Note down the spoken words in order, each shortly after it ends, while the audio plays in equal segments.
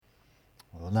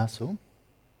Hola, so.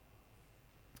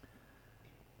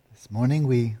 This morning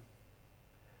we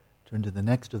turn to the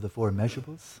next of the four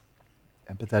immeasurables,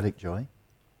 empathetic joy.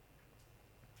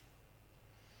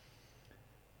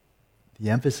 The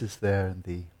emphasis there in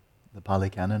the Pali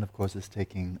Canon, of course, is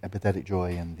taking empathetic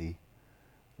joy in the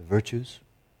virtues,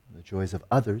 the joys of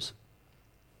others.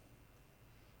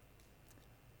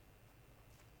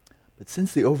 But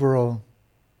since the overall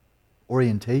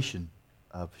orientation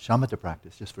of shamatha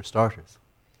practice, just for starters,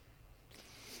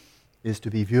 is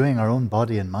to be viewing our own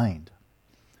body and mind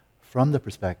from the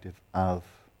perspective of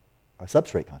our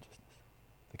substrate consciousness.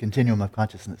 The continuum of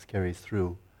consciousness carries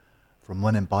through from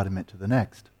one embodiment to the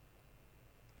next.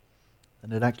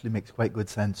 And it actually makes quite good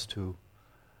sense to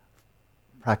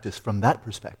practice from that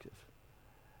perspective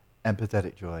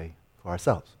empathetic joy for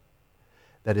ourselves.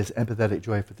 That is, empathetic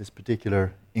joy for this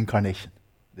particular incarnation,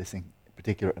 this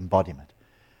particular embodiment,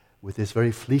 with this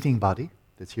very fleeting body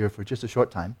that's here for just a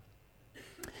short time,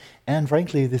 and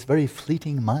frankly, this very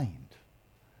fleeting mind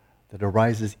that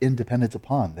arises independent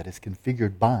upon, that is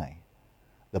configured by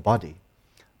the body.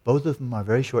 Both of them are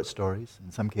very short stories.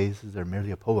 In some cases, they're merely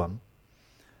a poem.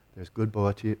 There's good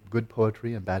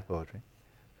poetry and bad poetry.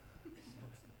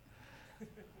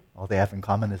 All they have in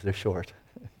common is they're short.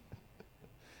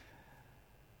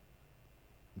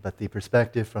 But the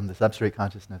perspective from the substrate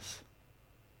consciousness,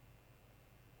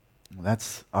 well,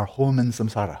 that's our home in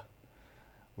samsara.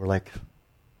 We're like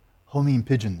homing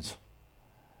pigeons.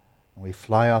 And we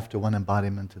fly off to one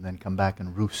embodiment and then come back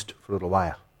and roost for a little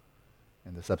while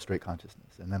in the substrate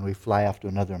consciousness. And then we fly off to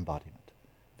another embodiment,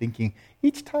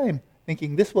 each time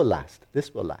thinking this will last.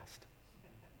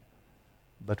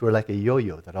 But we're like a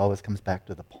yo-yo that always comes back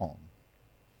to the palm.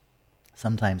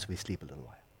 Sometimes we sleep a little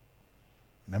while.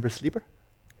 Remember sleeper?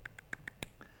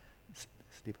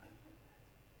 Sleeper.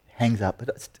 Hangs out, but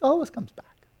it always comes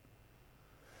back.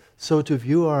 So to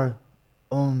view our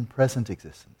own present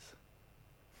existence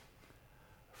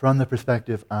from the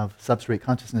perspective of substrate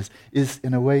consciousness is,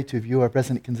 in a way, to view our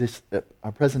present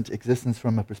existence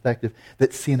from a perspective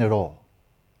that's seen it all.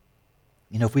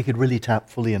 You know, if we could really tap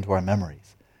fully into our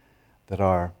memories that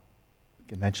are,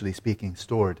 conventionally speaking,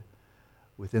 stored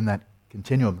within that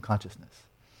continuum of consciousness,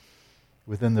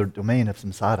 within the domain of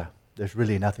samsara, there's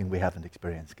really nothing we haven't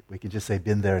experienced. We can just say,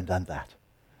 been there and done that.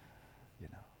 You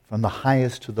know, from the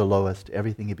highest to the lowest,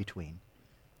 everything in between.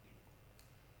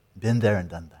 Been there and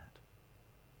done that.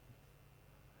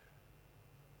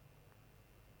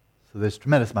 So there's a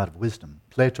tremendous amount of wisdom.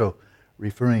 Plato,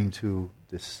 referring to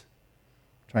this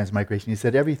transmigration, he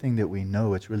said everything that we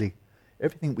know, it's really,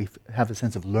 everything we have a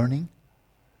sense of learning,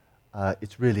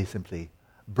 it's really simply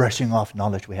brushing off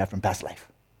knowledge we have from past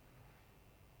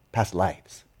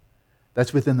lives.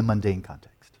 That's within the mundane context.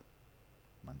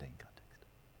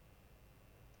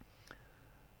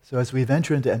 So as we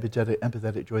venture into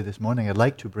empathetic joy this morning, I'd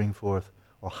like to bring forth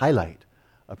or highlight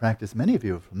a practice many of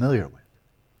you are familiar with.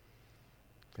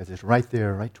 Because it's right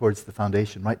there, right towards the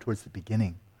foundation, right towards the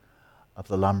beginning of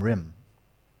the lamrim.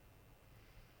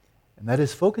 And that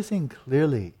is focusing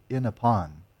clearly in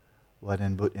upon what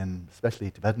in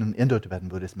especially Indo-Tibetan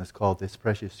Buddhism is called this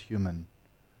precious human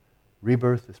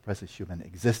rebirth, this precious human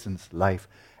existence, life.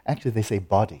 Actually, they say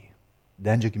body.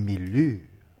 Danjukimilu,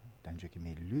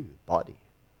 body.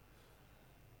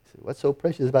 So what's so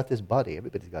precious about this body?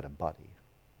 Everybody's got a body.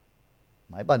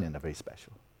 My body is not very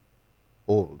special.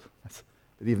 Old. But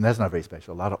even that's not very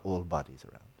special. A lot of old bodies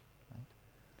around. Right?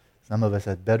 Some of us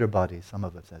have better bodies, some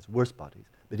of us has worse bodies.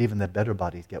 But even the better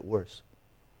bodies get worse.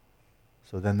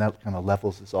 So then that kind of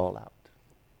levels us all out.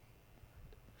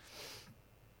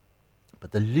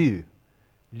 But the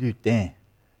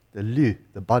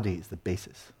the body is the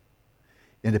basis.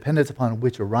 Independence upon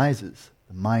which arises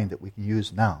the mind that we can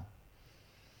use now.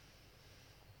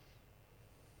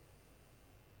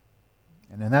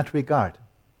 And in that regard,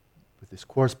 with this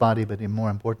coarse body, but more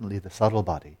importantly the subtle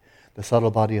body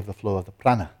of the flow of the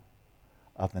prana,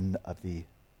 of the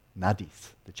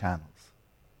nadis, the channels,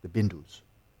 the bindus,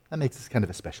 that makes this kind of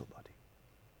a special body.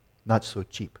 Not so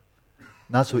cheap,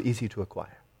 not so easy to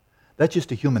acquire. That's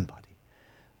just a human body.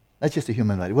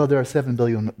 Well, there are 7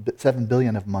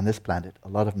 billion of them on this planet. A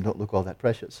lot of them don't look all that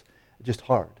precious. Just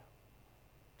hard.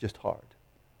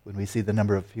 When we see the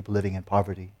number of people living in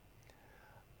poverty,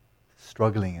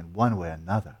 struggling in one way or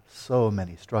another, so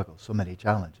many struggles, so many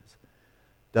challenges.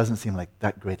 Doesn't seem like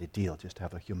that great a deal just to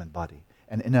have a human body.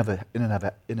 And in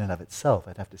and of itself,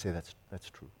 I'd have to say that's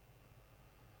true.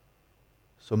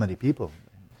 So many people,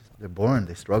 they're born,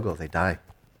 they struggle, they die.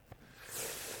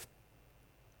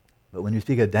 But when you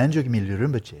speak of Danjukmi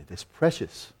Rinpoche, this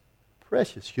precious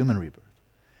human rebirth,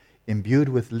 imbued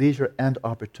with leisure and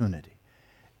opportunity,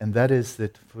 And that is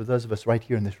that for those of us right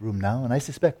here in this room now, and I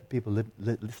suspect people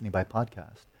listening by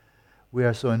podcast, we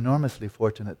are so enormously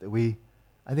fortunate that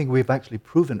I think we've actually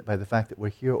proven it by the fact that we're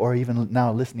here, or even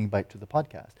now listening back to the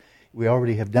podcast. We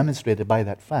already have demonstrated by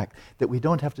that fact that we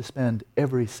don't have to spend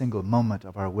every single moment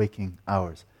of our waking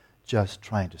hours just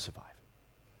trying to survive.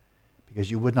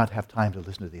 Because you would not have time to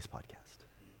listen to these podcasts.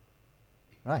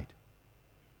 Right.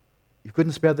 You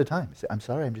couldn't spare the time. You say, I'm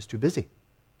sorry, I'm just too busy.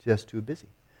 Just too busy.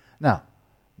 Now,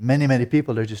 many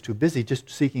people are just too busy, just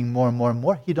seeking more and more and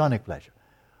more hedonic pleasure.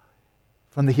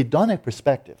 From the hedonic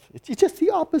perspective, it's just the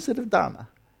opposite of Dharma.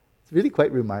 It's really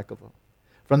quite remarkable.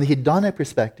 From the hedonic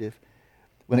perspective,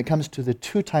 when it comes to the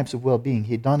two types of well-being,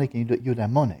 hedonic and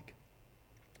eudaimonic,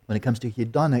 when it comes to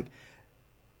hedonic,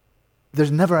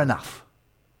 there's never enough.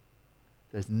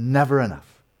 There's never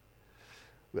enough.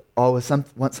 We always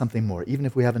want something more. Even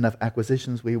if we have enough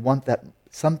acquisitions, we want that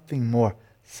something more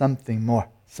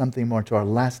to our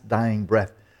last dying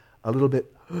breath. A little bit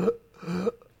more.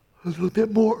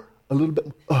 A little bit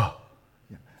more. Oh.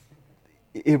 Yeah.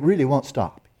 It really won't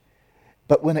stop.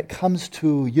 But when it comes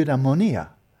to eudaimonia,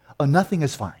 nothing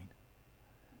is fine.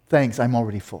 Thanks, I'm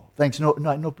already full. Thanks, no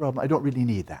problem. I don't really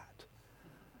need that.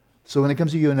 So when it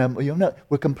comes to eudaimonia,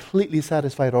 we're completely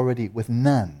satisfied already with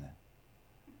none.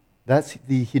 That's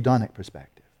the hedonic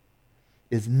perspective.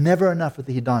 It's never enough with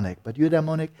the hedonic, but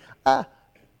eudaimonic,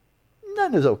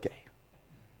 none is okay.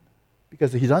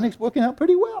 Because the hedonic's working out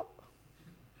pretty well.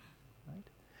 Right?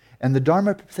 And the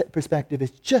Dharma perspective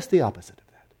is just the opposite of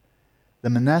that. The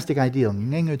monastic ideal,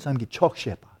 be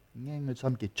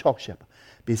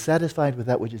satisfied with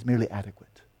that which is merely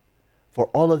adequate for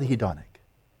all of the hedonic.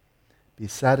 Be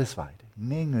satisfied.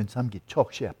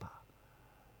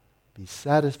 Be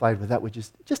satisfied with that which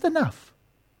is just enough.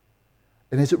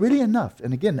 And is it really enough?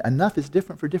 And again, enough is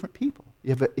different for different people.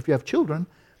 If you have children,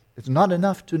 it's not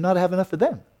enough to not have enough for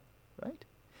them. Right?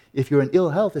 If you're in ill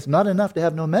health, it's not enough to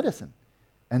have no medicine.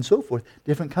 And so forth.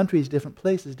 Different countries, different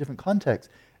places, different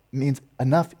contexts. Means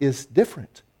enough is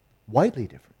different. Widely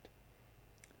different.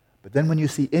 But then when you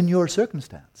see in your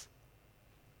circumstance,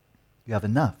 you have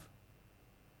enough,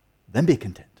 then be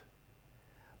content.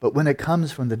 But when it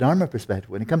comes from the Dharma perspective,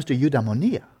 when it comes to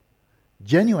eudaimonia,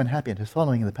 genuine happiness,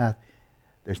 following the path,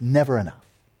 there's never enough.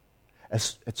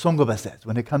 As Tsongkhapa says,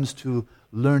 when it comes to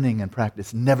learning and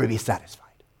practice, never be satisfied.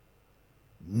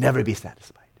 Never be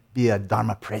satisfied. Be a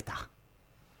Dharma preta.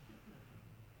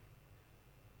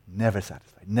 Never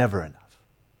satisfied. Never enough.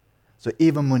 So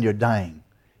even when you're dying,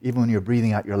 even when you're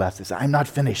breathing out your last, you say, I'm not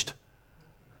finished.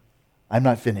 I'm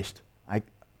not finished.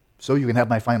 So you can have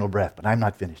my final breath, but I'm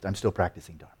not finished. I'm still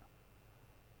practicing Dharma.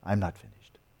 I'm not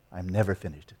finished. I'm never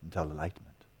finished until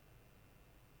enlightenment.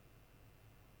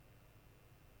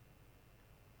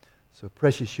 So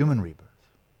precious human rebirth.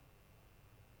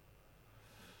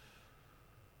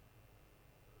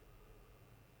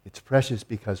 It's precious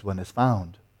because one has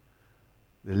found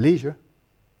the leisure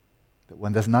that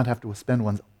one does not have to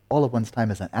spend all of one's time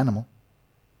as an animal,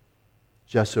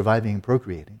 just surviving and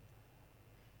procreating.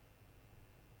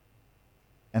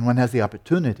 And one has the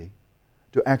opportunity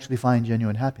to actually find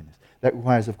genuine happiness. That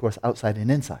requires, of course, outside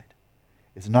and inside.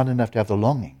 It's not enough to have the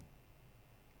longing.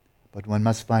 But one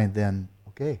must find then,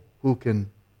 okay, who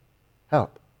can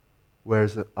help?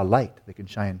 Where's a light that can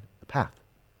shine the path,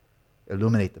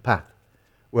 illuminate the path?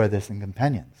 Where there's some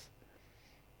companions.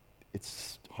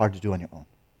 It's hard to do on your own.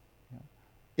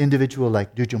 Individual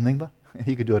like Dudjom Lingpa,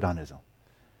 he could do it on his own.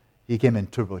 He came in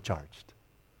turbocharged.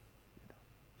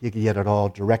 He could get it all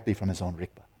directly from his own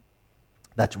rigpa.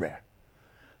 That's rare.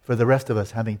 For the rest of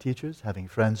us, having teachers, having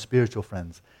friends, spiritual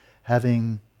friends,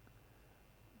 having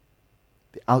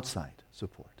the outside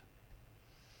support.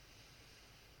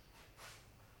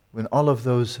 When all of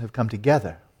those have come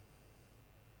together,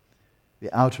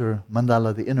 the outer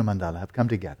mandala, the inner mandala have come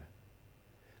together,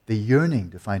 the yearning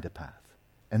to find a path,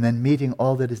 and then meeting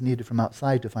all that is needed from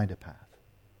outside to find a path,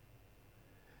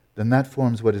 then that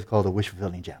forms what is called a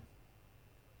wish-fulfilling gem.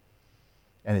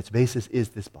 And its basis is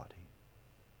this body.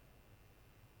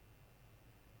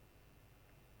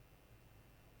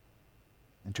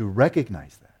 And to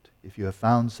recognize that, if you have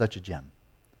found such a gem,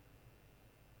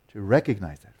 to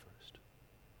recognize that first,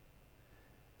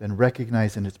 then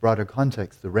recognize in its broader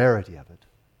context the rarity of it.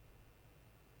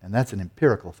 And that's an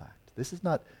empirical fact. There's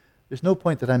no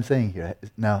point that I'm saying here,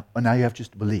 now you have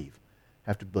just to believe.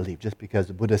 Have to believe just because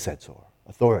the Buddha said so, or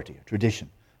authority, or tradition.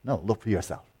 No, look for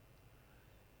yourself.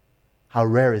 How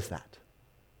rare is that?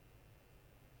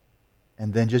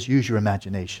 And then just use your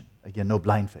imagination. Again, no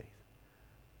blind faith.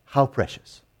 How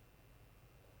precious.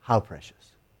 How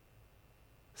precious.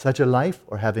 Such a life,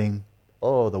 or having,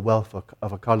 the wealth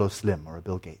of a Carlos Slim or a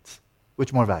Bill Gates.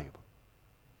 Which more valuable?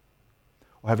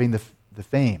 Or having the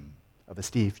fame of a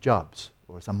Steve Jobs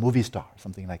or some movie star,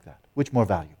 something like that. Which more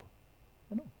valuable?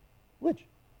 I don't know. Which?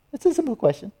 It's a simple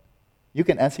question. You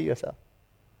can answer yourself.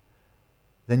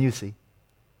 Then you see.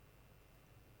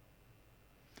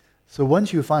 So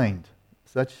once you find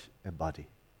such a body,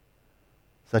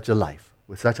 such a life,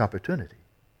 with such opportunity,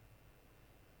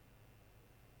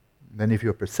 then if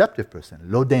you're a perceptive person,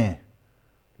 lodin,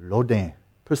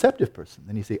 perceptive person,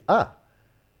 then you say,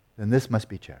 then this must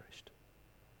be cherished.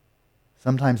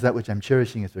 Sometimes that which I'm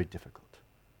cherishing is very difficult.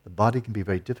 The body can be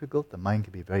very difficult, the mind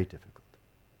can be very difficult.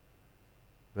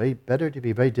 Better to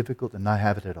be very difficult than not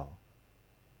have it at all.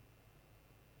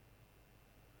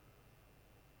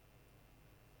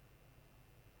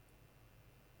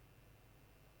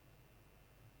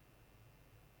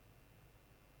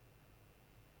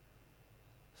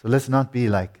 So let's not be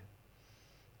like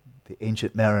the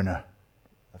ancient mariner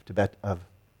of Tibet, of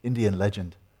Indian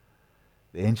legend,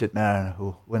 the ancient mariner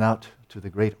who went out to the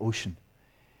great ocean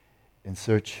in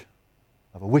search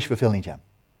of a wish-fulfilling gem,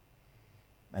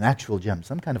 an actual gem,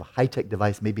 some kind of a high-tech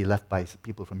device maybe left by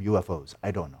people from UFOs,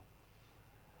 I don't know.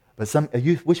 But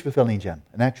a wish-fulfilling gem,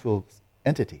 an actual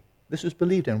entity. This was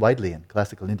believed in widely in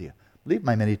classical India, believed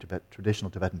by many traditional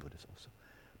Tibetan Buddhists also.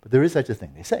 But there is such a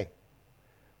thing, they say.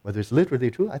 Whether it's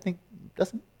literally true, I think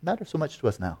doesn't matter so much to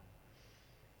us now.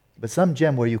 But some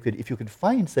gem where if you could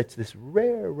find this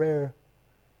rare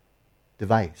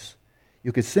device,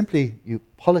 you could simply, you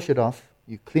polish it off,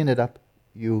 you clean it up,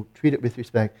 you treat it with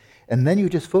respect, and then you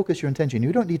just focus your intention.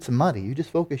 You don't need samadhi, you just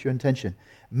focus your intention.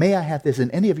 May I have this in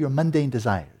any of your mundane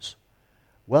desires?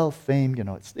 Wealth, fame,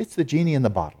 it's the genie in the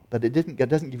bottle, but it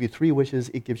doesn't give you 3 wishes,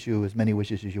 it gives you as many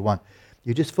wishes as you want.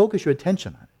 You just focus your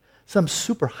attention on it. Some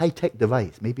super high-tech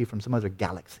device, maybe from some other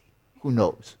galaxy. Who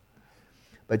knows?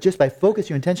 But just by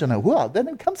focusing your attention on it, then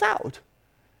it comes out.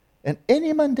 And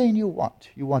any mundane you want.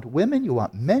 You want women, you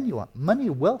want men, you want money,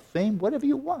 wealth, fame, whatever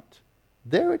you want.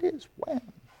 There it is. Wham.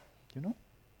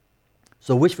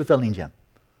 So wish-fulfilling gem.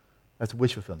 That's a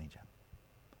wish-fulfilling gem.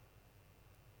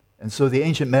 And so the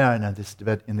ancient mariner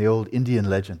in the old Indian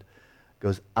legend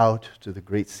goes out to the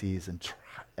great seas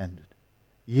and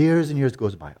years and years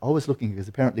goes by, always looking, because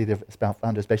apparently they're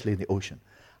found especially in the ocean.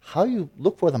 How you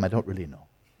look for them, I don't really know.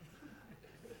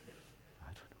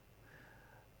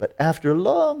 But after a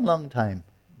long, long time,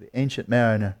 the ancient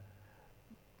mariner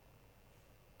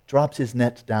drops his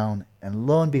net down, and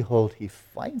lo and behold, he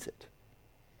finds it.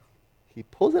 He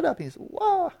pulls it up, and he says,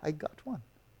 wow, I got one.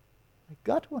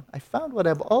 I found what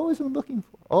I've always been looking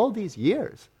for all these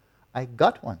years. I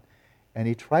got one. And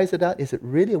he tries it out. Is it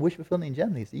really a wish-fulfilling gem?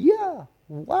 And he says, yeah,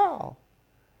 wow.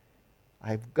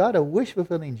 I've got a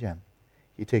wish-fulfilling gem.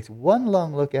 He takes one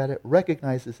long look at it,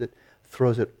 recognizes it,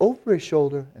 throws it over his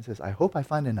shoulder, and says, I hope I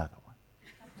find another one.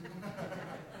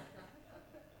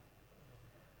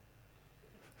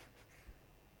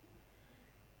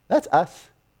 That's us.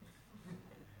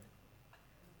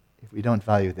 If we don't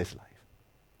value this life.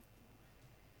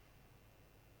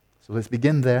 So let's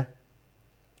begin there.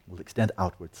 We'll extend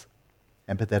outwards.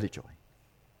 Empathetic joy.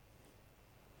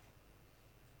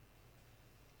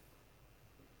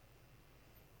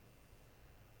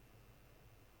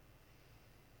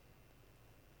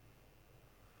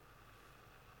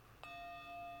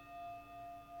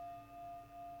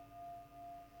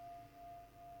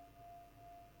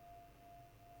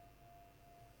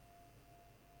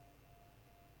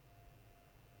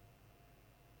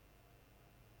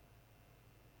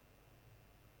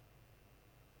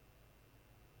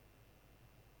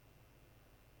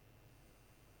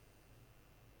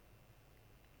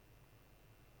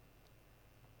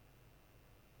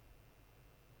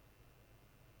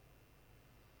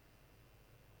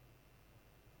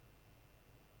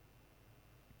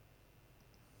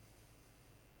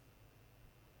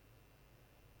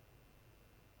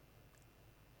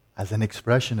 As an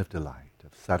expression of delight,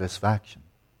 of satisfaction,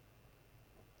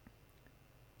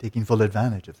 taking full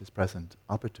advantage of this present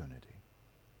opportunity.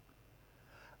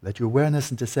 Let your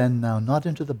awareness descend now not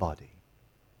into the body,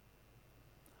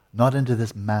 not into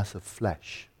this mass of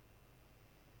flesh,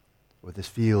 or this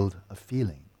field of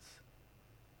feelings,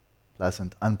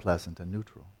 pleasant, unpleasant, and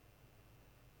neutral.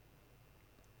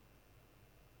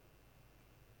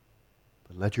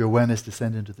 But let your awareness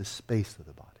descend into the space of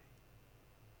the body.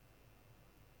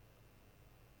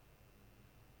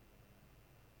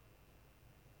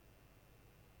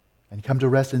 And come to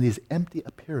rest in these empty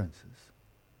appearances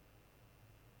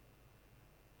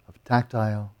of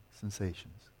tactile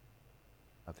sensations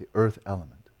of the earth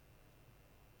element,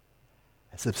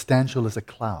 as substantial as a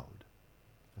cloud,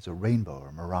 as a rainbow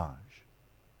or mirage.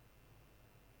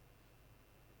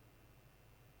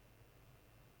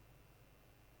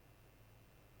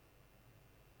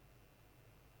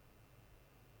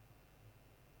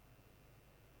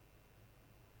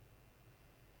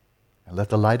 And let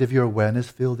the light of your awareness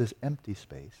fill this empty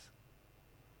space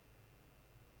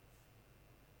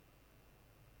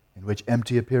in which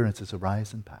empty appearances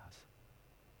arise and pass.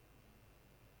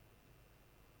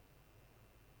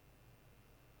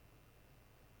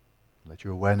 Let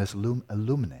your awareness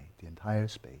illuminate the entire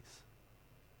space.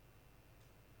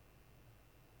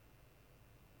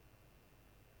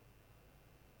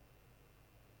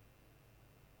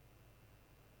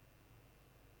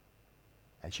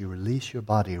 As you release your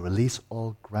body, release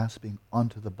all grasping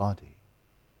onto the body.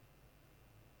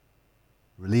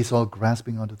 Release all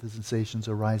grasping onto the sensations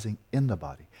arising in the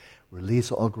body. Release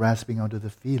all grasping onto the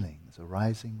feelings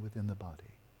arising within the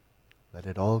body. Let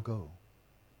it all go.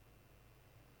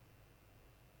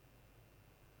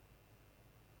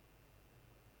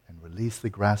 And release the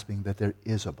grasping that there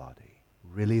is a body,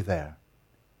 really there,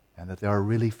 and that there are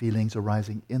really feelings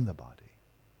arising in the body.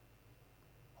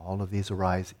 All of these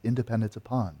arise independent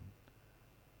upon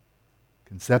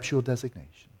conceptual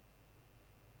designation.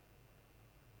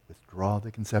 Withdraw the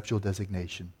conceptual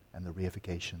designation and the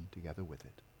reification together with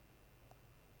it.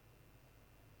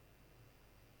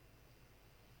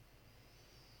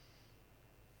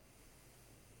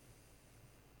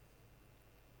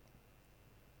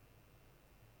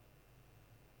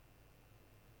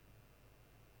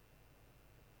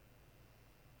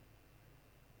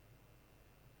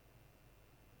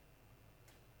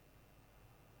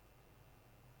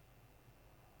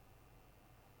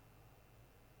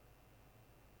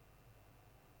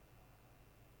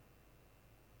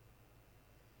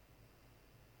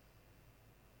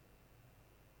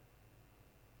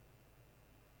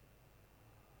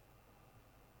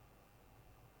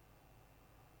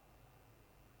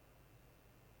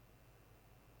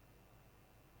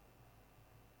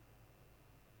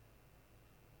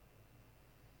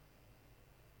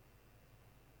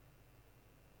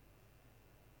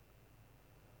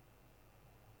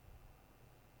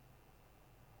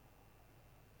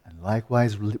 And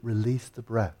likewise, release the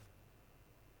breath.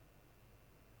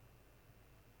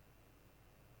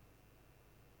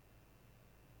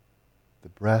 The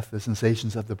breath, the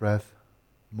sensations of the breath,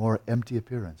 more empty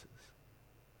appearances,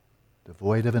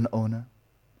 devoid of an owner,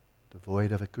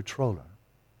 devoid of a controller,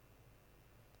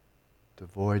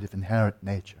 devoid of inherent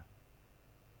nature.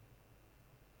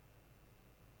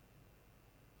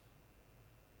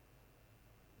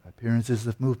 Appearances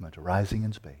of movement arising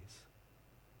in space.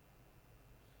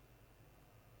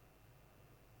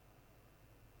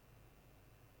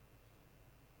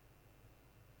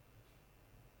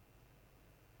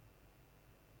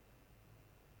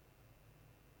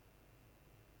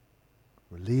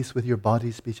 Release with your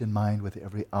body, speech, and mind with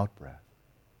every out-breath,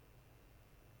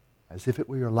 as if it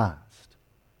were your last.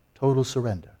 Total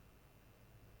surrender.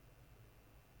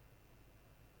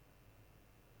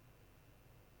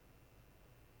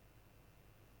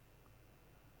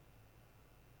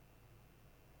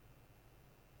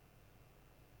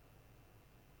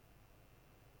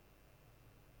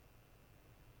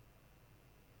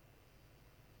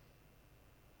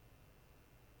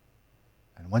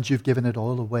 Once you've given it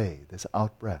all away, this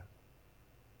out-breath,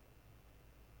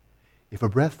 if a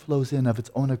breath flows in of its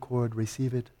own accord,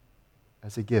 receive it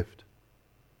as a gift.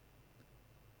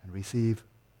 And receive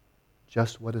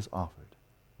just what is offered,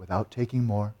 without taking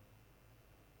more,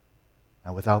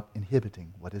 and without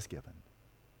inhibiting what is given.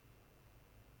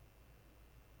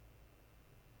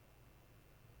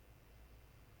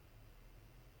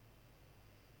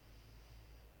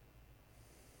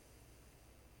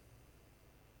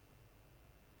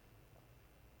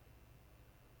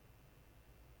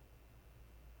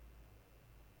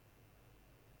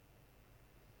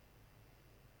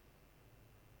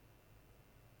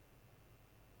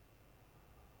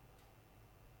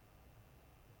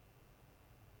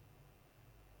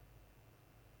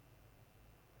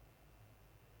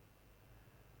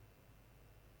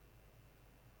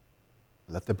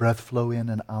 Let the breath flow in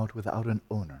and out without an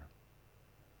owner,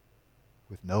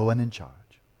 with no one in charge.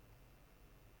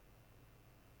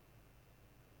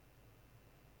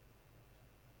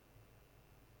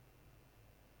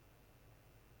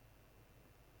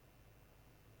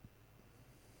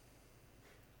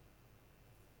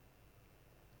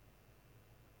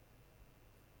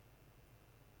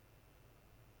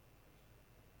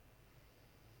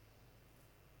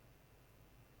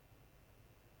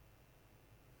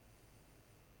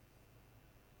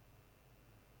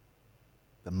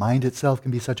 The mind itself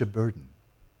can be such a burden,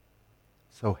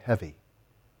 so heavy,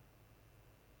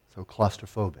 so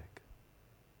claustrophobic.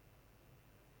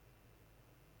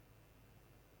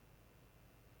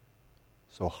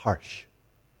 So harsh.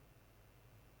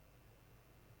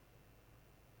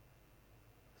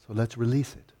 So let's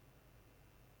release it.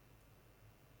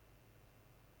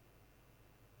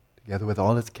 together with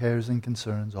all its cares and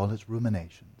concerns, all its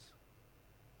ruminations.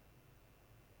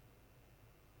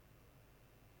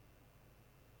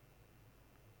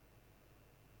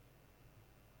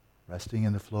 Resting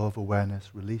in the flow of awareness,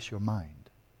 release your mind.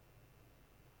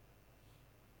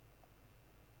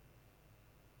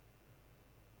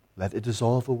 Let it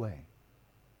dissolve away.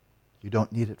 You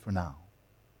don't need it for now.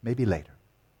 Maybe later.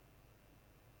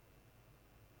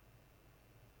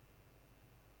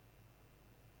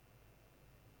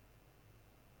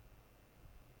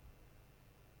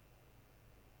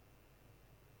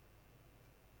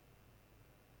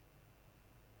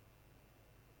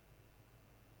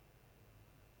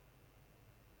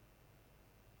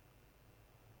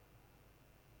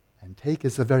 And take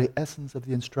is the very essence of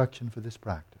the instruction for this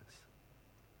practice.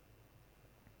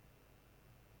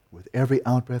 With every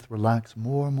out-breath, relax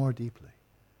more and more deeply.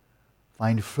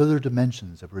 Find further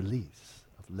dimensions of release,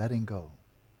 of letting go.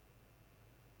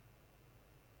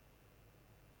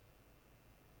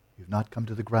 You've not come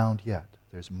to the ground yet.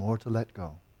 There's more to let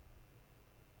go.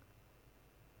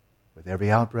 With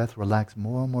every out-breath, relax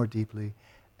more and more deeply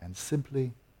and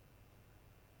simply,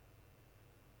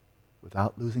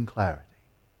 without losing clarity.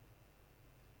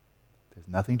 There's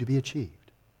nothing to be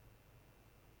achieved.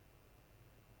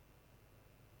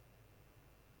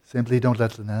 Simply don't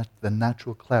let the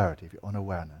natural clarity of your own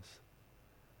awareness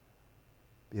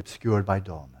be obscured by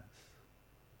dullness.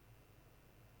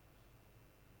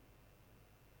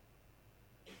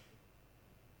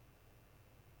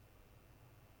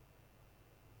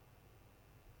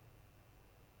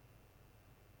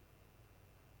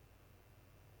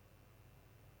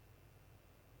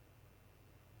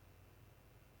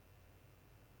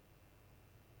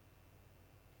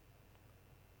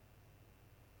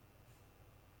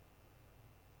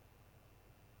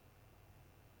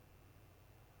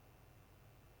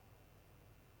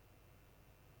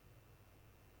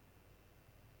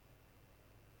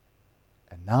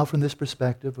 And now from this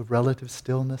perspective of relative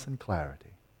stillness and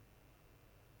clarity,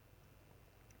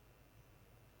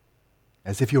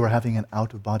 as if you were having an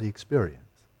out-of-body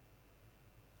experience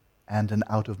and an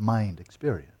out-of-mind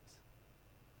experience.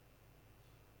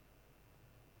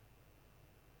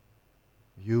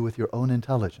 You with your own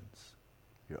intelligence,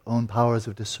 your own powers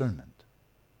of discernment,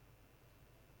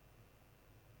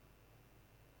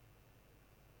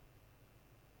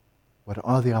 what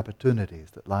are the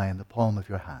opportunities that lie in the palm of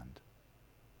your hand?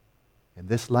 In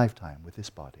this lifetime, with this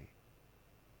body,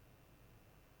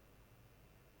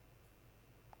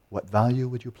 what value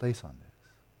would you place on this?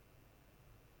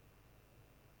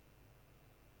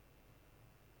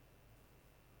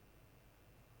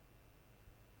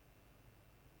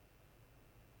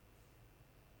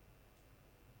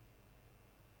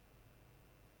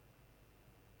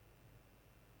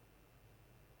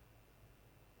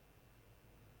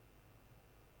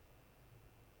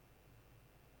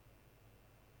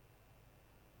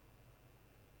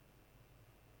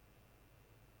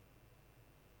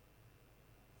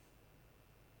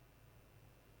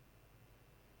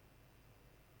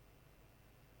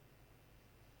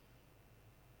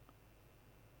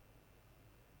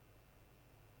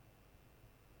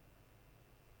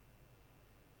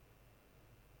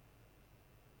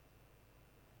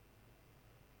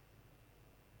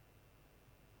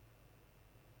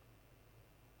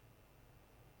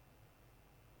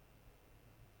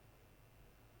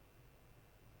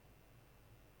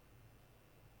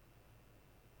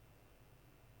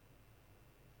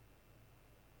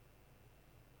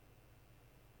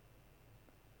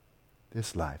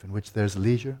 This life in which there's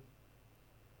leisure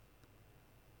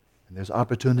and there's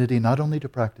opportunity not only to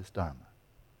practice Dharma,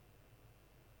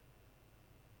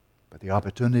 but the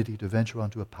opportunity to venture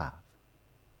onto a path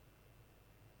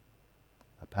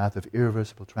of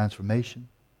irreversible transformation,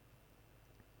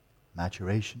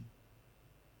 maturation,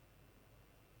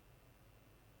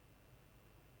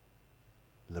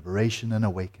 liberation and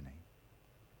awakening.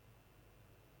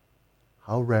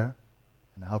 How rare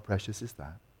and how precious is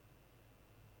that?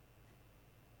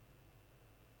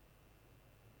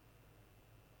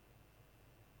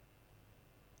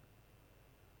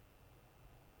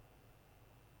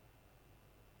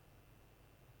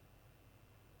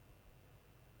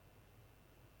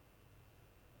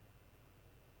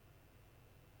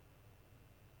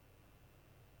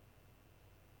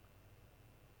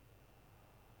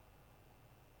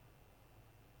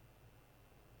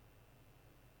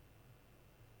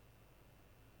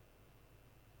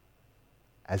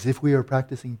 As if we are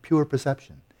practicing pure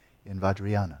perception in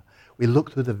Vajrayana. We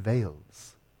look through the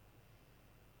veils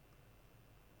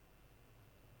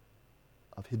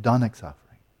of hedonic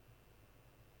suffering.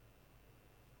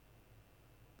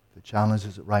 The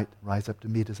challenges that rise up to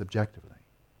meet us objectively.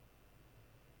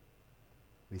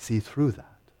 We see through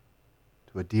that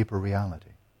to a deeper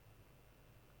reality.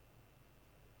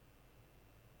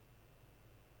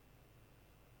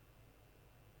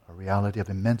 A reality of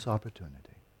immense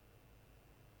opportunity,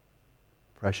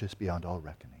 precious beyond all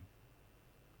reckoning.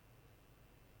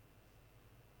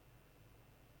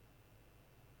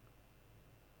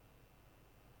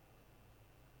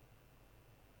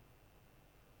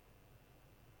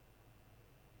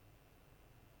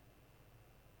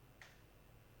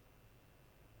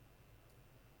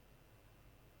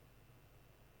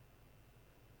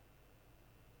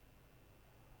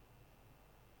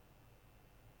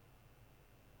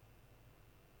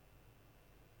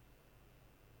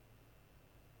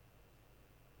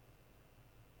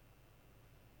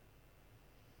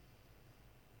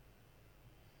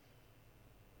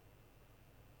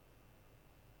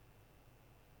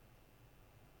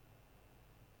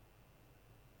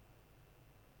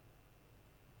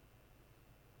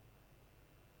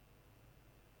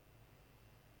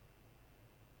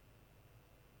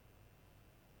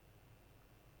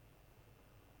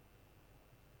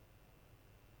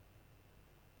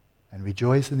 And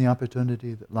rejoice in the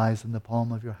opportunity that lies in the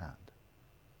palm of your hand.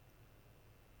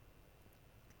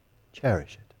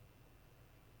 Cherish it.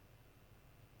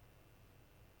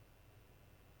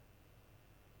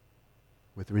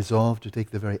 With resolve to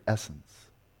take the very essence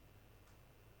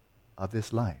of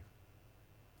this life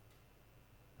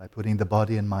by putting the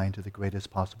body and mind to the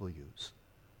greatest possible use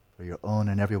for your own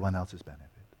and everyone else's benefit.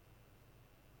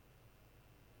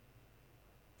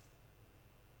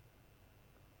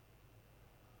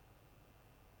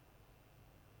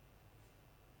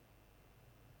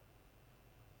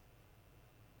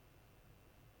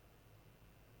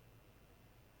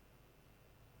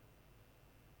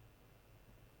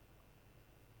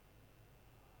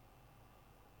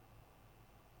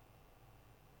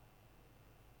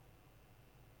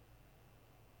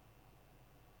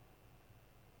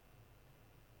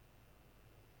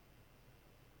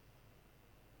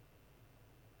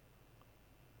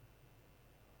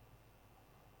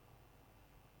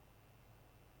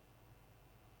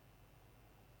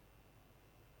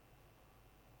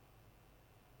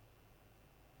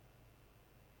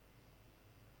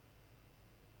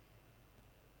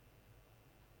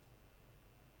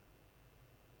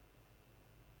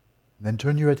 Then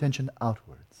turn your attention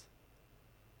outwards.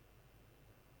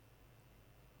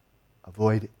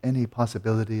 Avoid any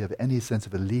possibility of any sense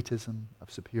of elitism,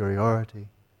 of superiority.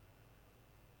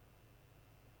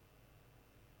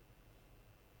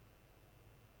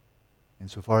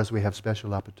 Insofar as we have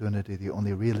special opportunity, the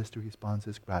only realistic response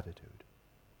is gratitude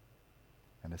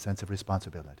and a sense of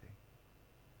responsibility.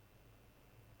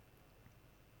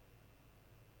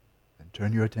 Then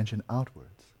turn your attention outwards.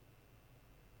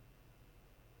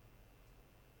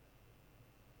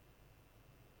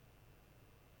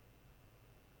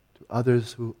 To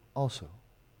others who also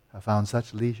have found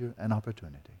such leisure and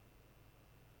opportunity.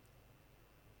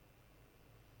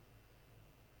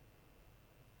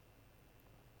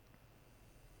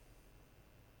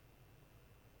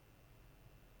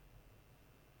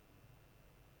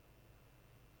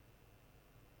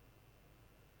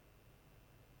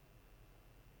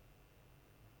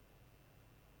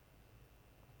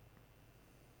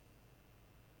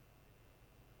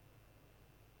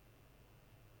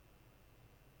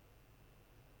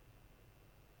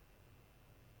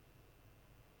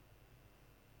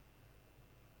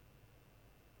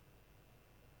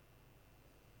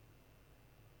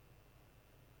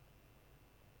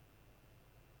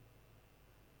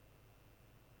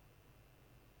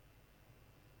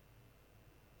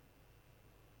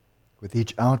 With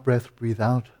each out-breath, breathe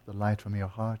out the light from your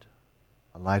heart,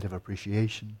 a light of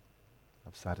appreciation,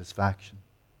 of satisfaction,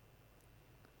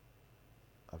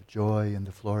 of joy in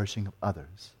the flourishing of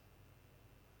others.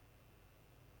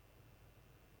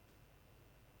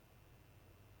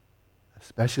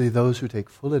 Especially those who take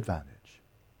full advantage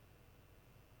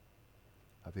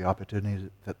of the opportunities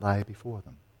that lie before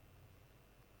them,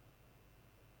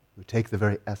 who take the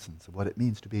very essence of what it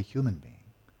means to be a human being,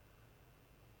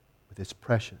 with its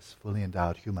precious, fully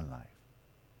endowed human life.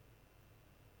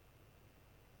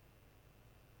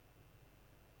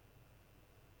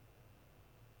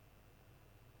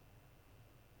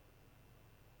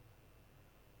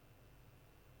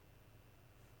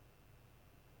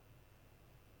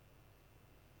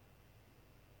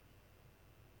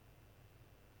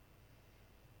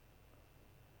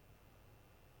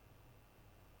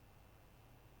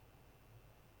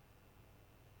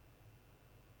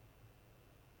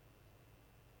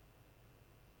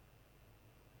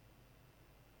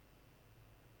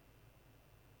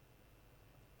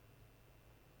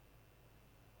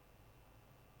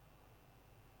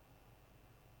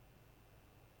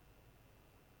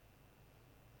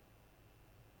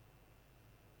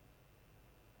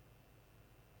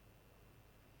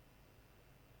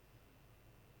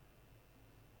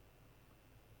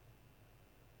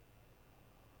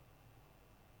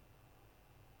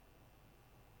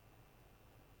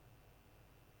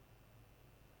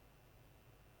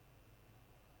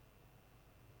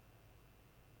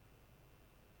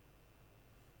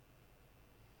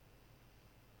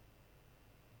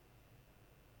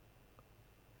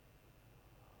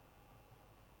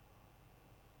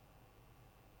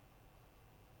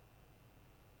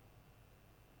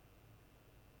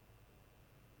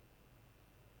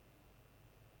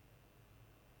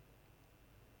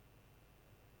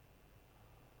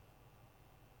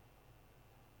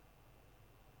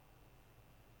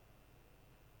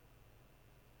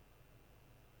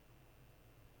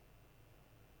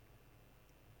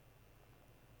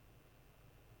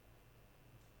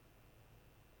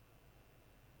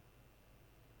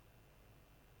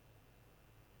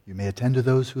 You may attend to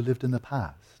those who lived in the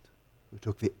past, who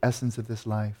took the essence of this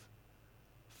life,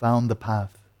 found the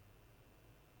path,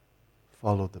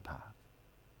 followed the path,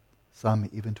 some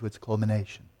even to its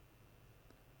culmination.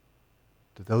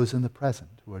 To those in the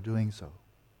present who are doing so,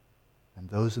 and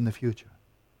those in the future.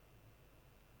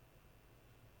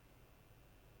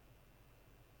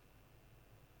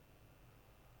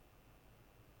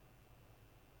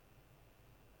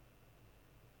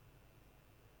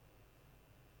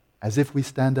 As if we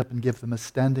stand up and give them a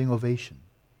standing ovation,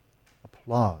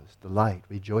 applause, delight,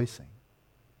 rejoicing.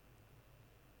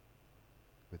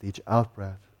 With each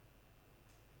out-breath,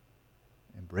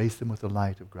 embrace them with the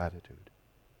light of gratitude,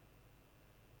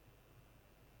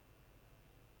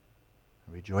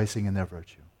 rejoicing in their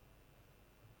virtue.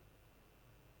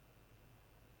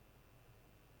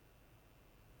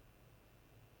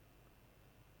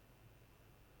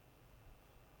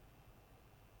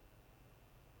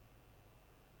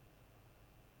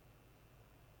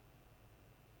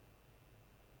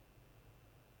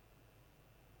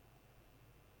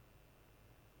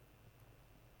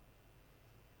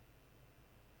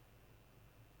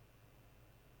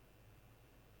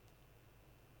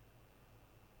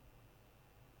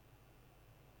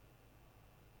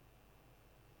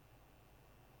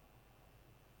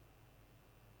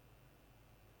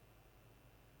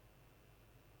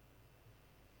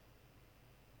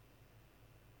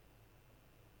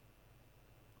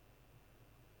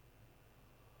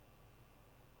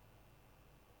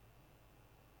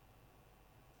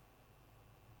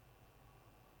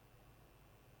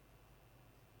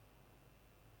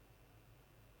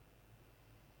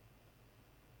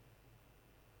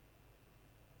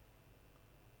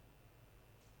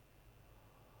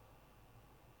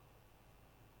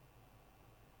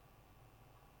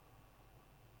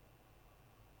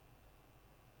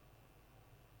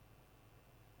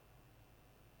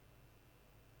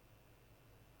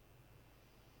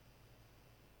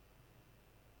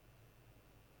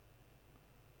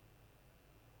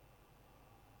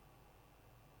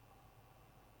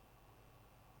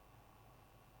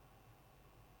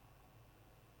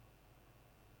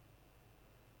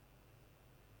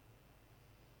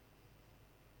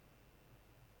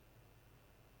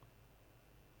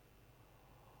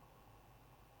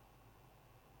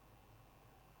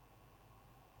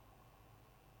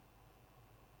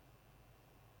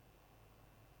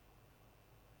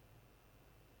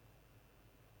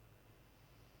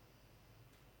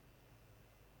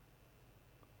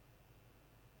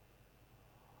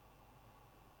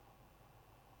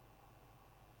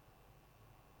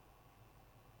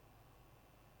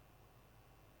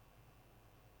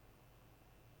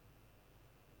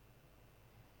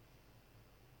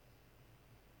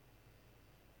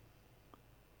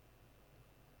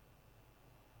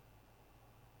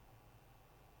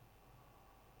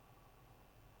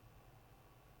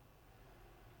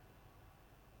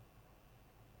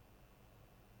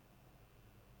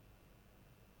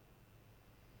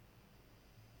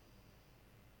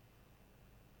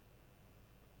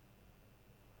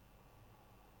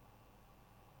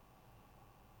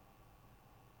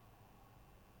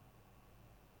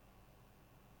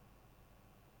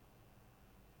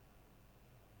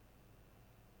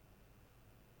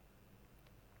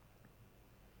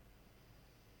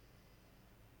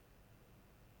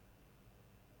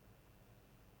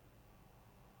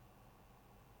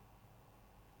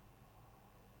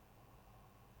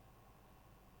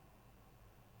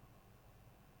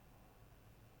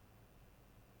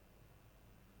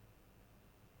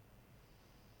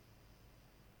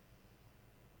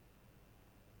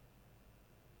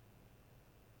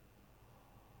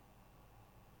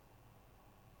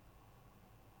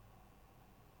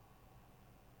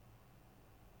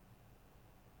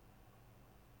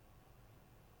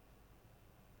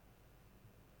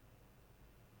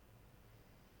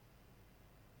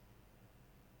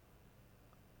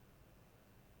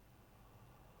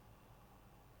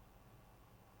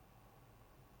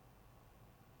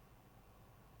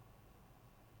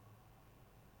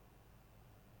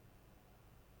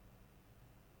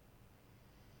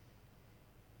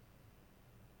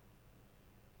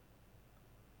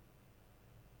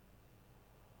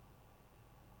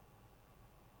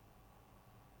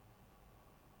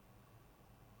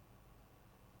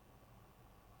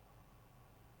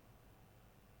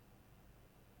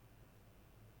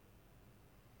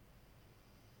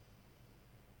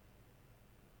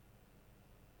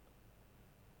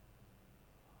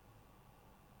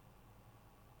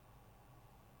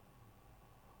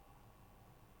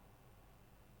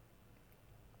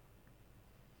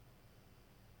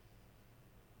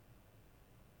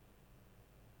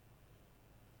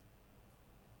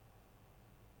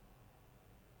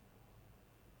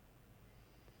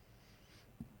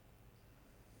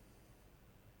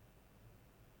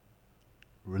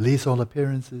 release all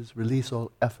appearances, release all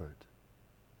effort,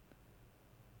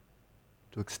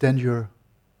 to extend your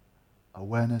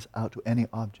awareness out to any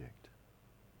object.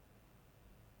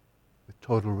 With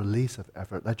total release of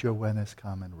effort, let your awareness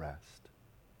come and rest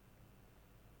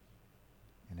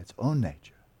in its own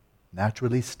nature,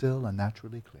 naturally still and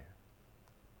naturally clear.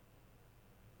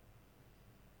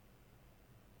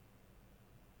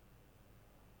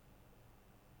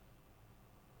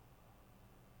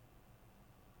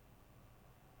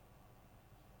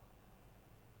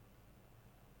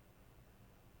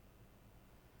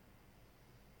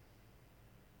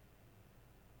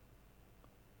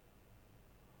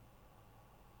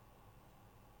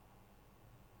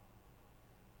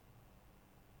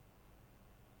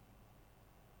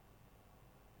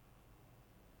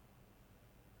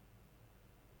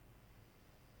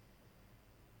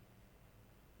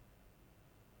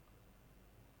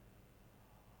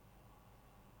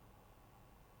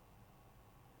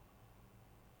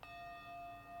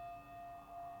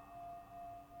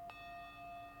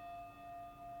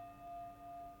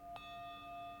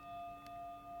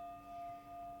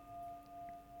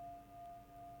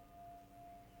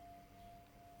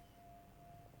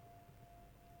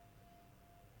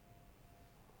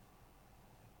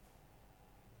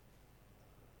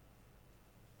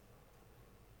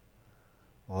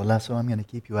 Well, so I'm going to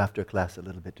keep you after class a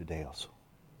little bit today also.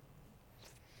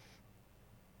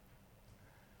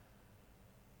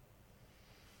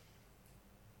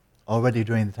 Already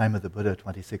during the time of the Buddha,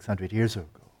 2,600 years ago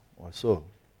or so,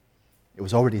 it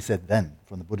was already said then,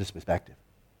 from the Buddhist perspective,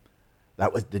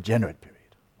 that was degenerate period.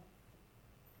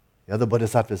 The other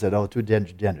bodhisattvas said, oh, too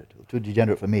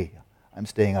degenerate for me. I'm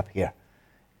staying up here.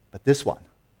 But this one,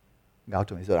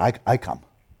 Gautama, he said, I come.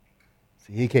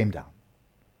 See, he came down.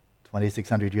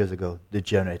 2,600 years ago,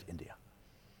 degenerate India.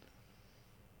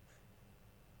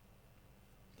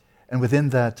 And within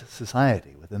that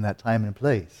society, within that time and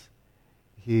place,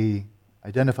 he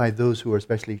identified those who were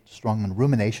especially strong in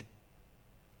rumination.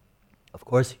 Of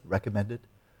course, he recommended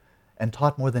and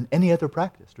taught more than any other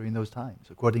practice during those times,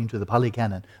 according to the Pali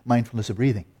Canon, mindfulness of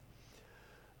breathing.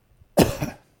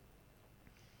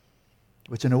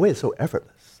 Which in a way is so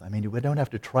effortless. I mean, we don't have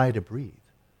to try to breathe.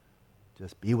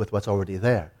 Just be with what's already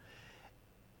there.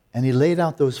 And he laid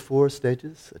out those 4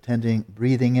 stages, attending,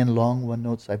 breathing in long, one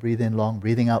notes, I breathe in long,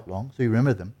 breathing out long, so you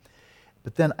remember them.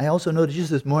 But then I also noticed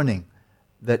just this morning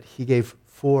that he gave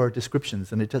 4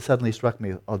 descriptions, and it just suddenly struck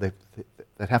me,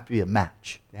 that have to be a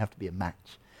match. They have to be a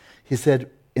match. He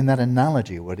said, in that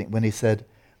analogy, when he said,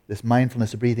 this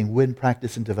mindfulness of breathing, when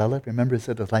practice and develop, remember he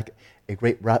said it was like a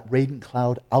great radiant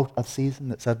cloud out of season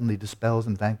that suddenly dispels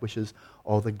and vanquishes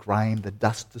all the grime, the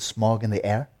dust, the smog in the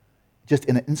air. Just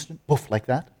in an instant, poof, like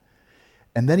that.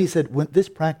 And then he said, when this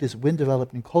practice, when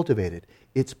developed and cultivated,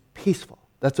 it's peaceful.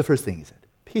 That's the first thing he said,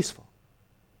 peaceful.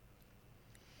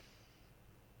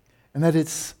 And that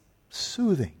it's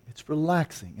soothing, it's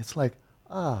relaxing. It's like,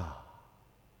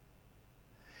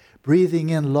 Breathing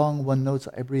in long, one notes,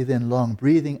 I breathe in long.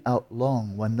 Breathing out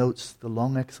long, one notes the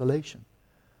long exhalation.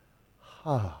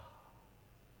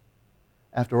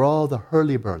 After all the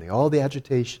hurly-burly, all the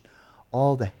agitation,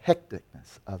 all the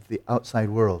hecticness of the outside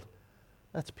world,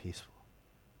 that's peaceful.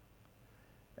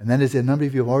 And then, as a number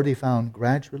of you have already found,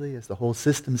 gradually, as the whole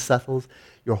system settles,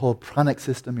 your whole pranic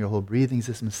system, your whole breathing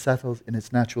system settles in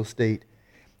its natural state,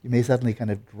 you may suddenly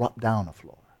kind of drop down a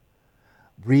floor.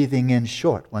 Breathing in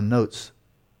short, one notes.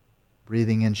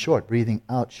 Breathing in short, breathing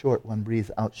out short, one breathes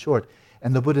out short.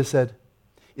 And the Buddha said,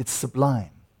 it's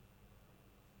sublime.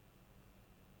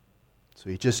 So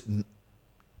he just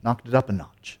knocked it up a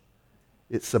notch.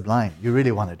 It's sublime. You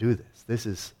really want to do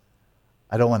this.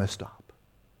 I don't want to stop.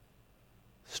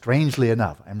 Strangely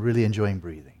enough, I'm really enjoying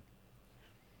breathing.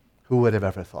 Who would have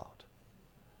ever thought?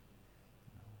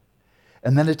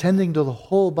 And then attending to the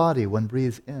whole body, one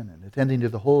breathes in, and attending to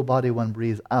the whole body, one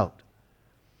breathes out.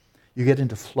 You get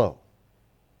into flow.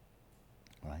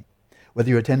 Right?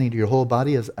 Whether you're attending to your whole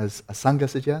body, as Sangha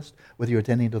suggests, whether you're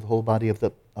attending to the whole body of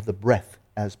the breath,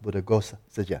 as Buddhaghosa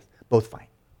suggests, both fine.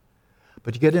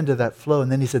 But you get into that flow,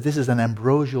 and then he said, this is an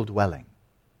ambrosial dwelling.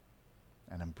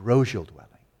 An ambrosial dwelling.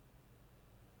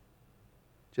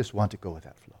 Just want to go with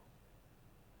that flow.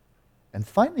 And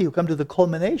finally, you come to the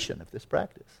culmination of this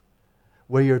practice,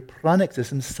 where your pranic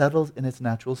system settles in its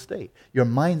natural state. Your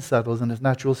mind settles in its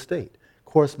natural state.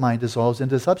 Coarse mind dissolves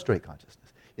into substrate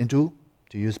consciousness, into,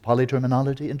 to use Pali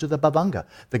terminology, into the bhavanga,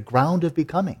 the ground of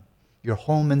becoming, your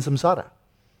home in samsara,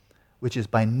 which is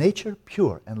by nature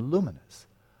pure and luminous,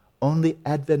 only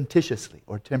adventitiously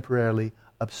or temporarily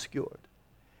obscured.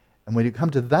 And when you come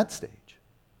to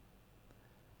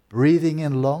breathing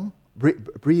in long,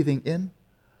 breathing in,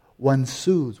 one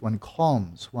soothes, one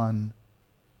calms, one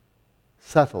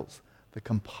settles. The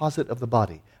composite of the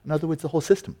body. In other words, the whole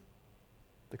system.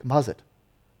 The composite.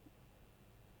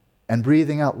 And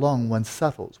breathing out long, one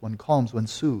settles, one calms, one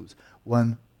soothes,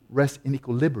 one rests in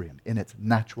equilibrium in its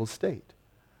natural state.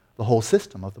 The whole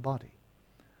system of the body.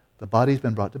 The body's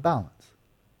been brought to balance.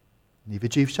 And you've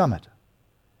achieved shamatha.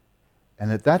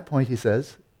 And at that point, he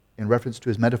says, in reference to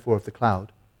his metaphor of the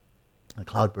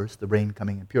cloudburst, the rain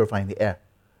coming and purifying the air,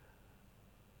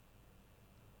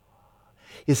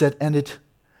 he said, and it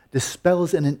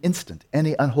dispels in an instant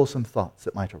any unwholesome thoughts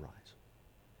that might arise.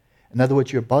 In other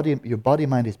words, your body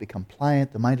mind has become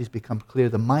pliant, the mind has become clear,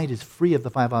 the mind is free of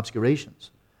the 5 obscurations.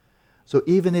 So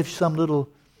even if some little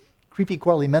creepy,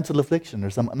 crawly mental affliction or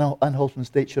some unwholesome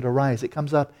state should arise, it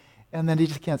comes up, and then he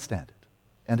just can't stand it.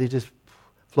 And he just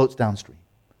floats downstream.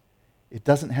 It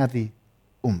doesn't have the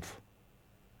oomph.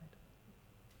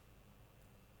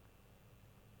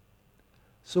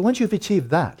 So once you've achieved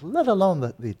that, let alone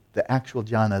the actual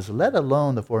jhanas, let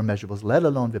alone the 4 immeasurables, let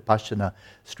alone vipassana,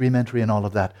 stream entry and all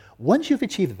of that, once you've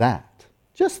achieved that,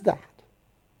 just that,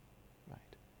 right?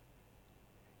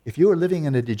 If you were living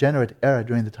in a degenerate era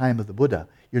during the time of the Buddha,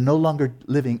 you're no longer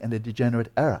living in a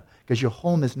degenerate era, because your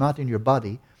home is not in your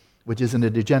body, which is in a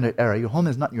degenerate era. Your home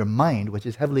is not in your mind, which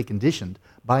is heavily conditioned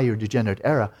by your degenerate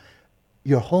era.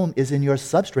 Your home is in your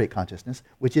substrate consciousness,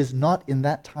 which is not in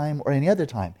that time or any other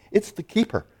time. It's the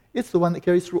keeper. It's the one that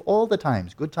carries through all the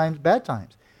times, good times, bad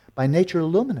times. By nature,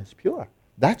 luminous, pure.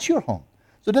 That's your home.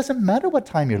 So it doesn't matter what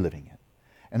time you're living in.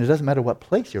 And it doesn't matter what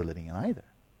place you're living in either.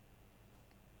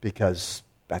 Because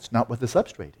that's not what the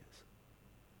substrate is.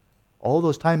 All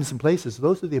those times and places,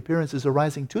 those are the appearances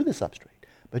arising to the substrate.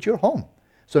 But you're home.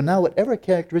 So now whatever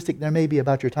characteristic there may be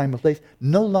about your time and place,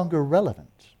 no longer relevant.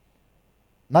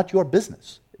 Not your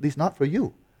business, at least not for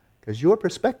you. Because your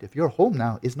perspective, your home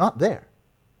now, is not there.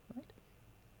 Right?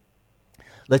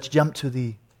 Let's jump to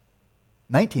the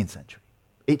 19th century,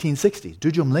 1860s,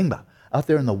 Dudjom Lingpa, out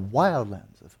there in the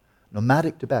wildlands of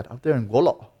nomadic Tibet, out there in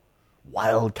Golo,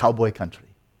 wild cowboy country.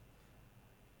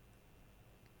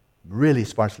 Really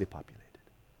sparsely populated.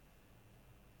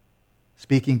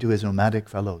 Speaking to his nomadic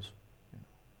fellows.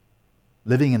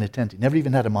 Living in a tent. He never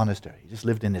even had a monastery. He just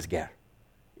lived in his ger,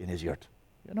 in his yurt.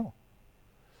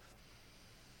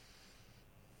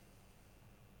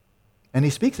 And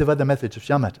he speaks of other methods of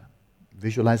shamatha.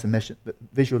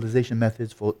 Visualization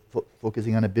methods,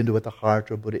 focusing on a bindu at the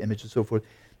heart or Buddha image and so forth.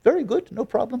 Very good, no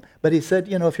problem. But he said,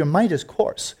 if your mind is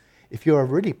coarse, if you're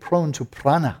really prone to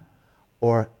prana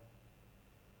or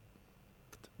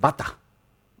vata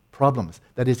problems,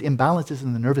 that is, imbalances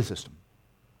in the nervous system,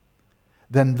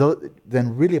 then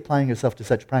really applying yourself to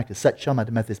such practice, such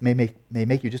shamatha methods may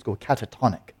make you just go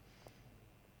catatonic,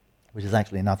 which is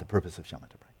actually not the purpose of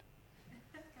shamatha practice.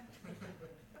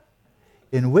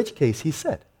 In which case, he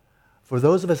said, for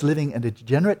those of us living in a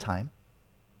degenerate time,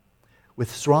 with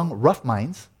strong, rough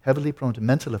minds, heavily prone to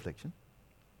mental affliction,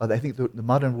 I think the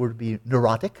modern word would be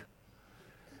neurotic,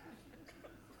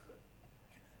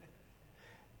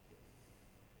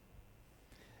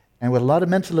 and with a lot of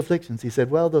mental afflictions, he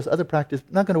said, well, those other practices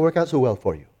not going to work out so well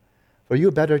for you. For you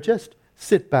better just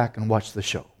sit back and watch the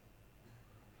show.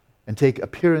 And take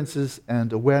appearances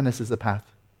and awareness as the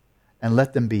path and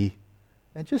let them be.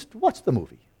 And just watch the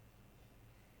movie.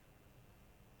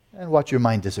 And watch your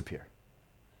mind disappear.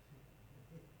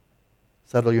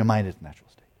 Settle your mind in its natural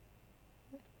state.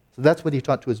 So that's what he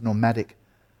taught to his nomadic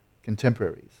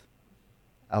contemporaries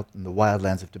out in the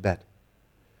wildlands of Tibet.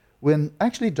 When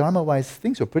actually, Dharma-wise,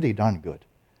 things were pretty darn good.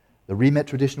 The Remet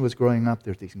tradition was growing up.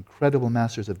 There's these incredible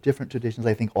masters of different traditions,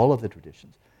 I think all of the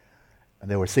traditions. And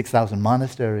there were 6,000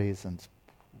 monasteries, and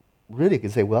really you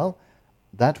could say, well,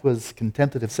 that was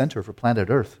contemplative center for planet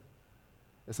Earth.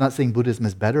 It's not saying Buddhism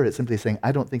is better, it's simply saying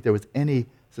I don't think there was any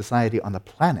society on the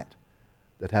planet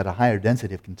that had a higher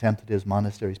density of contemplatives,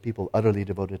 monasteries, people utterly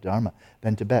devoted to Dharma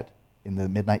than Tibet in the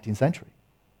mid-19th century.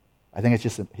 I think it's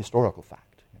just a historical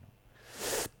fact.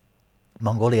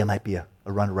 Mongolia might be a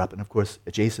runner-up, and of course,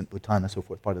 adjacent Bhutan and so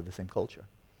forth, part of the same culture.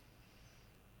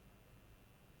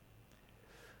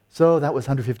 So that was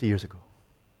 150 years ago.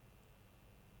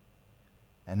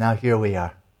 And now here we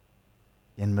are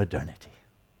in modernity,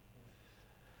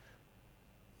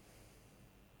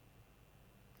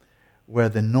 where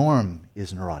the norm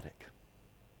is neurotic.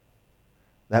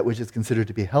 That which is considered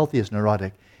to be healthy is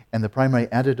neurotic, and the primary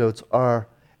antidotes are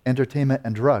entertainment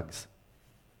and drugs.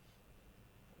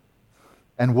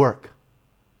 And work.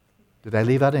 Did I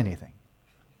leave out anything?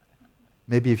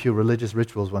 Maybe a few religious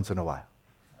rituals once in a while.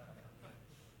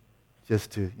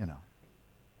 Just to,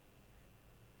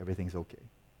 everything's okay.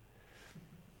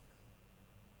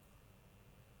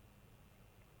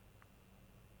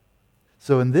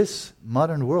 So in this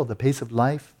modern world, the pace of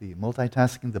life, the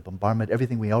multitasking, the bombardment,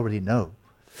 everything we already know,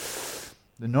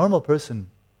 the normal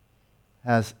person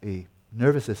has a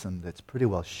nervous system that's pretty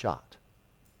well shot.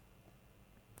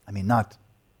 I mean, not,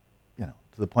 to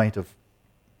the point of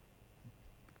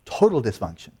total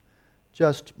dysfunction,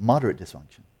 just moderate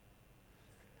dysfunction.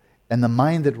 And the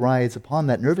mind that rides upon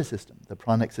that nervous system, the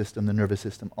pranic system, the nervous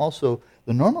system, also,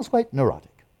 the normal is quite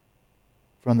neurotic.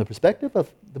 From the perspective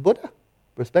of the Buddha,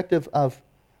 perspective of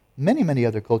many, many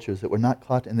other cultures that were not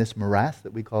caught in this morass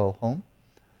that we call home,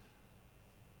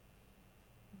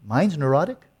 mind's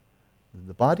neurotic,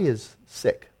 the body is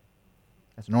sick.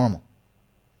 That's normal.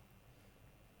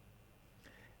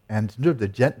 And the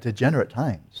degenerate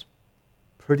times,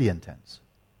 pretty intense.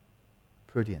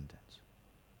 Pretty intense.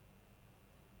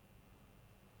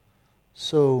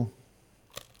 So,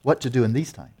 what to do in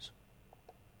these times?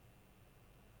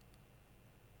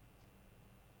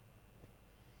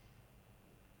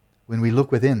 When we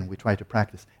look within, we try to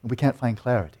practice, and we can't find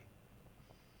clarity.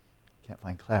 Can't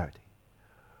find clarity.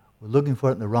 We're looking for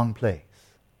it in the wrong place.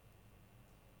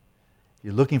 If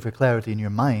you're looking for clarity in your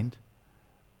mind,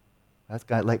 that's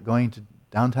like going to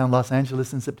downtown Los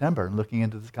Angeles in September and looking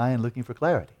into the sky and looking for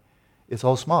clarity. It's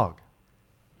all smog.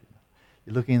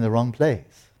 You're looking in the wrong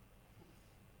place.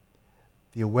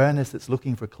 The awareness that's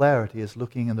looking for clarity is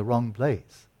looking in the wrong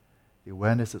place. The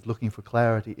awareness that's looking for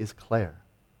clarity is clear.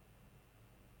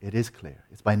 It is clear.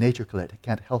 It's by nature clear. It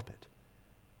can't help it.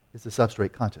 It's the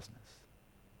substrate consciousness.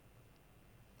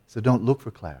 So don't look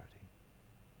for clarity.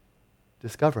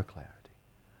 Discover clarity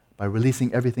by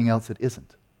releasing everything else that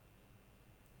isn't.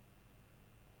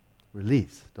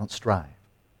 Release. Don't strive.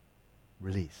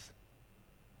 Release.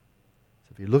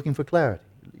 So if you're looking for clarity,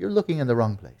 you're looking in the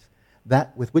wrong place.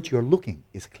 That with which you're looking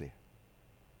is clear.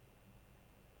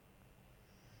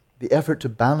 The effort to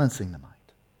balancing the mind,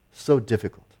 so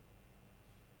difficult.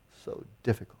 So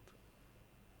difficult.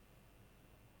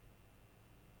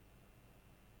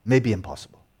 Maybe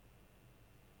impossible.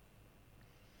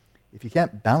 If you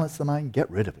can't balance the mind, get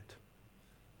rid of it.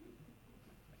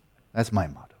 That's my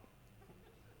motto.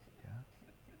 Yeah?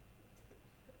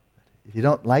 If you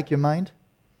don't like your mind,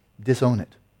 disown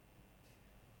it.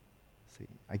 See,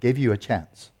 I gave you a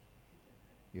chance.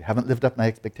 You haven't lived up to my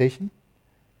expectation,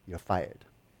 you're fired.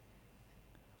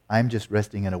 I'm just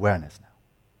resting in awareness now.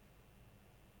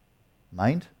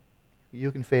 Mind,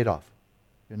 you can fade off.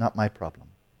 You're not my problem.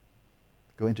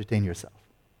 Go entertain yourself.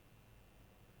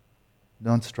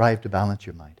 Don't strive to balance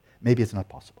your mind. Maybe it's not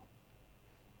possible.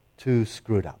 Too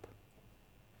screwed up.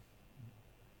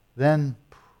 Then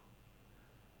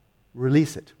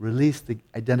release it. Release the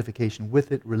identification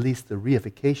with it. Release the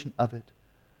reification of it.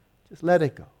 Just let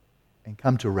it go and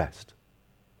come to rest.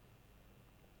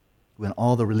 When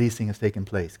all the releasing has taken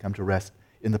place, come to rest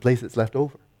in the place that's left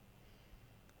over.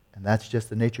 And that's just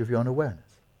the nature of your own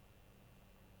awareness.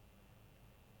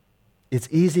 It's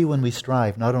easy when we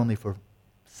strive not only for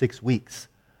 6 weeks,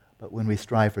 but when we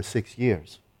strive for 6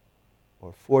 years,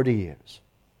 or 40 years,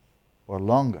 or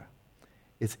longer.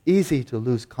 It's easy to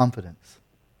lose confidence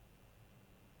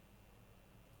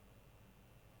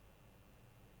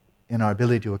in our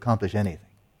ability to accomplish anything.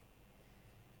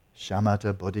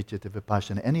 Shamatha, bodhicitta,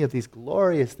 vipassana, any of these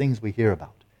glorious things we hear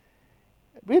about.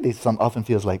 Really, some often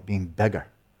feels like being beggar,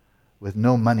 with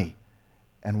no money,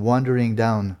 and wandering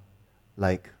down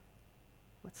like,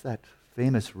 what's that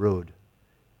famous road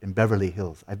in Beverly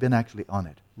Hills? I've been actually on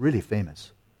it. Really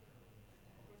famous.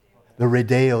 The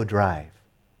Rodeo Drive.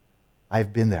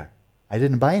 I've been there. I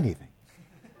didn't buy anything.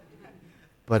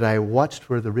 But I watched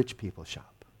where the rich people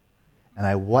shop. And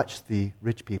I watched the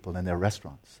rich people in their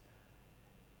restaurants.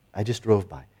 I just drove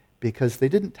by. Because they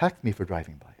didn't tax me for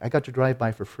driving by. I got to drive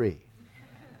by for free.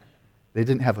 They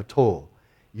didn't have a toll.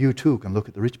 You too can look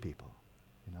at the rich people.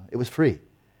 It was free.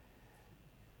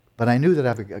 But I knew that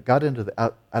if I got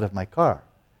out of my car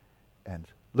and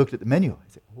looked at the menu,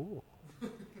 I said, oh.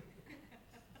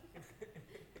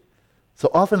 So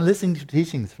often listening to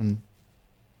teachings from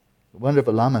the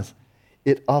wonderful lamas,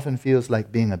 it often feels like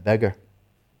being a beggar.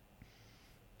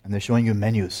 And they're showing you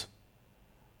menus.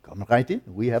 Come right in.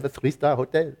 We have a 3-star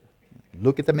hotel.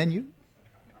 Look at the menu.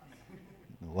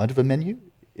 A wonderful menu.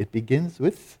 It begins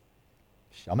with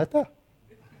shamatha.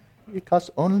 It costs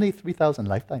only 3,000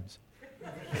 lifetimes.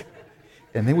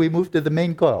 And then we move to the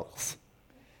main course.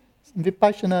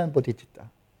 Vipassana and bodhicitta.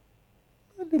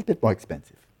 A little bit more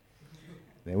expensive.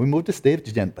 Then we move to state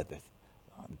of but the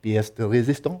pièce de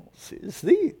résistance is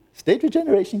the state of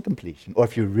generation completion. Or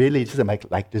if you really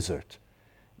just like dessert,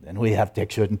 then we have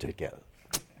texture and tekel.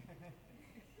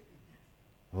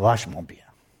 Vachement bien.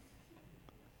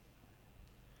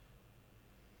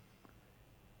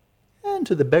 And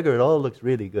to the beggar, it all looks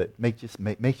really good. Makes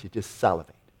you just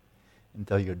salivate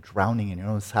until you're drowning in your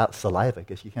own saliva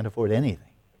because you can't afford anything.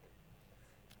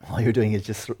 All you're doing is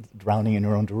just drowning in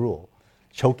your own drool,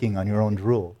 choking on your own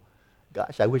drool.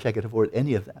 Gosh, I wish I could afford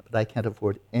any of that, but I can't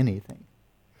afford anything.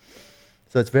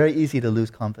 So it's very easy to lose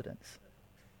confidence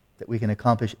that we can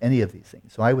accomplish any of these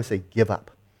things. So I would say give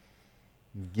up.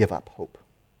 Give up hope.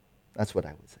 That's what I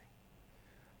would say.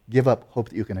 Give up hope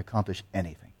that you can accomplish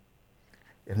anything.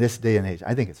 In this day and age,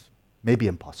 I think it's maybe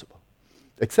impossible.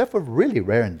 Except for really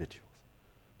rare individuals,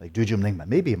 like Dudjom Lingpa,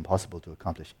 maybe impossible to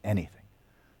accomplish anything.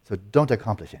 So don't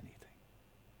accomplish anything.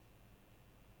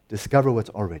 Discover what's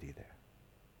already there,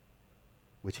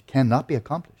 which cannot be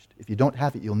accomplished. If you don't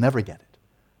have it, you'll never get it.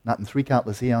 Not in 3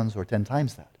 countless eons or 10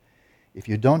 times that. If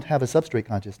you don't have a substrate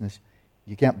consciousness,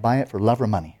 you can't buy it for love or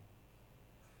money.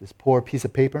 This poor piece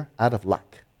of paper, out of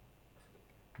luck.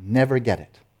 Never get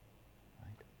it.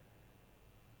 Right?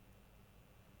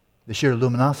 The sheer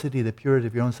luminosity, the purity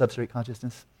of your own substrate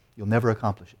consciousness, you'll never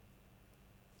accomplish it.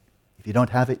 If you don't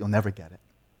have it, you'll never get it.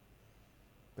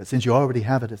 But since you already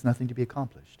have it, it's nothing to be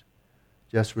accomplished.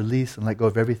 Just release and let go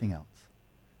of everything else.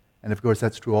 And of course,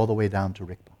 that's true all the way down to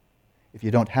rigpa. If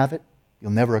you don't have it,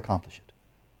 you'll never accomplish it.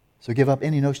 So give up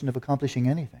any notion of accomplishing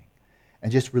anything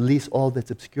and just release all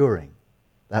that's obscuring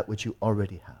that which you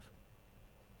already have.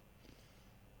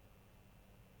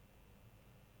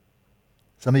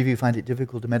 Some of you find it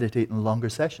difficult to meditate in longer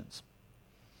sessions,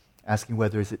 asking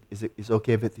whether is it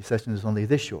okay if the session is only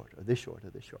this short or this short or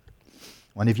this short.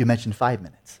 One of you mentioned 5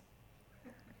 minutes.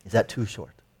 Is that too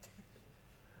short?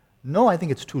 No, I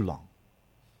think it's too long.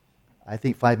 I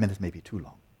think 5 minutes may be too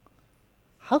long.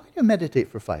 How can you meditate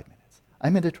for 5 minutes?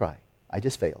 I'm going to try. I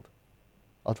just failed.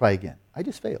 I'll try again. I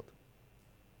just failed.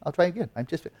 I'll try again.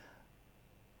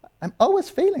 I'm always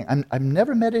failing. I'm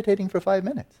never meditating for 5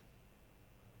 minutes.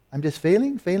 I'm just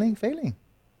failing.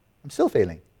 I'm still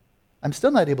failing. I'm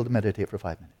still not able to meditate for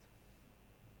 5 minutes.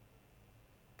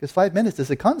 Because 5 minutes is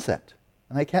a concept,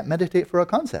 and I can't meditate for a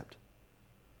concept.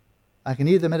 I can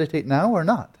either meditate now or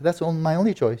not. That's my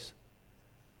only choice.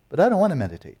 But I don't want to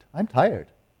meditate. I'm tired.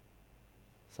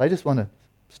 So I just want to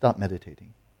stop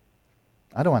meditating.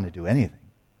 I don't want to do anything.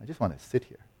 I just want to sit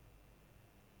here.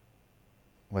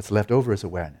 What's left over is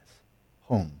awareness.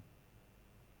 Home.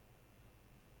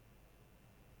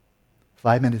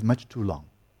 5 minutes is much too long.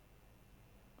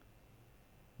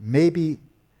 Maybe,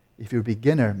 if you're a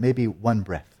beginner, maybe 1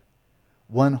 breath.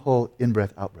 1 whole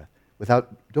in-breath, out-breath.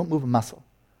 Don't move a muscle.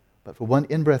 But for 1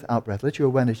 in-breath, out-breath, let your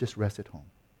awareness just rest at home.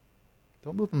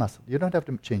 Don't move a muscle. You don't have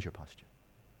to change your posture.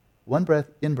 1 breath,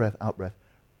 in-breath, out-breath.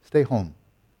 Stay home.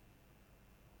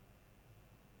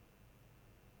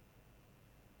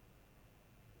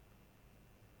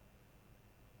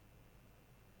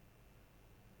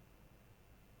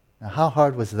 Now, how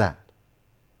hard was that?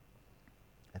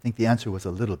 I think the answer was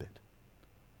a little bit.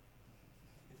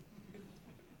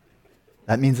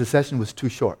 That means the session was too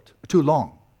short, too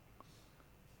long.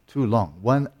 Too long.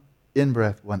 1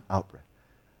 in-breath, 1 out-breath.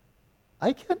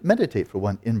 I can't meditate for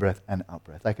 1 in-breath and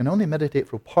out-breath. I can only meditate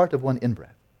for part of 1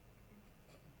 in-breath.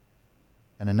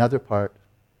 And another part,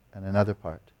 and another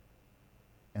part.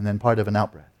 And then part of an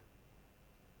out-breath.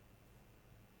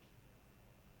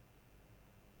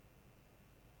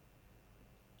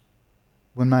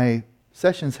 When my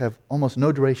sessions have almost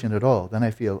no duration at all, then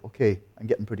I feel, okay, I'm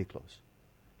getting pretty close.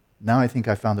 Now I think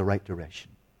I found the right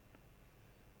duration.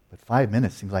 But 5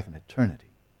 minutes seems like an eternity.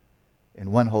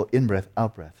 And 1 whole in-breath,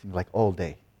 out-breath seems like all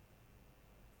day.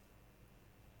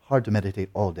 Hard to meditate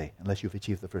all day unless you've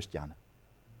achieved the first jhana.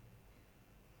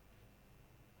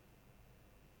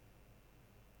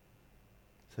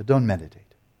 So don't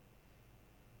meditate.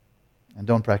 And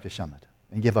don't practice shamatha.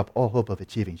 And give up all hope of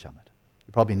achieving shamatha.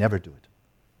 You'll probably never do it.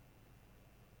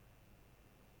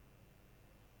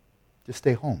 Just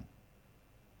stay home.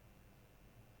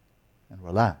 And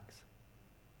relax.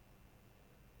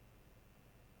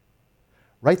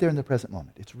 Right there in the present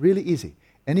moment. It's really easy.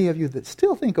 Any of you that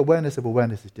still think awareness of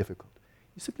awareness is difficult,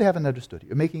 you simply haven't understood it.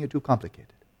 You're making it too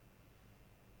complicated.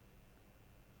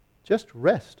 Just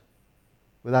rest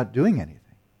without doing anything.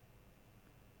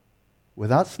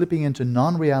 Without slipping into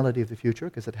non-reality of the future,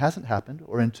 because it hasn't happened,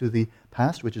 or into the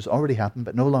past, which has already happened,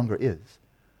 but no longer is.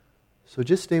 So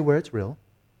just stay where it's real.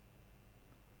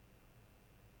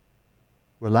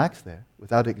 Relax there,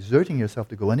 without exerting yourself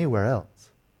to go anywhere else.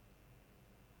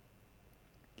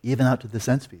 Even out to the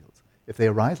sense fields. If they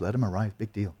arise, let them arise.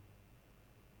 Big deal.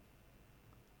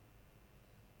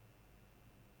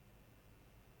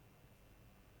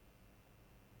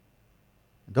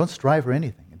 And don't strive for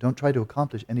anything. And don't try to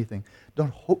accomplish anything.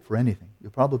 Don't hope for anything.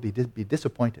 You'll probably be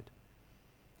disappointed.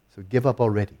 So give up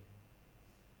already.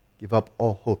 Give up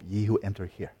all hope, ye who enter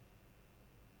here.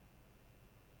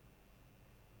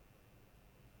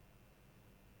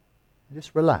 And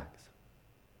just relax.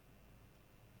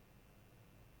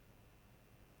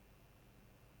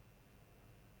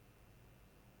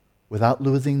 Without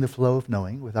losing the flow of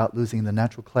knowing, without losing the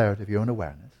natural clarity of your own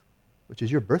awareness, which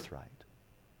is your birthright.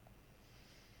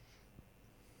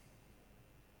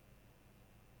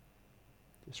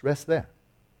 Just rest there.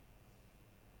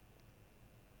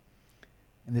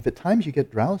 And if at times you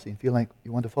get drowsy and feel like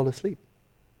you want to fall asleep,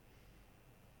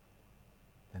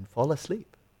 then fall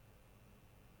asleep.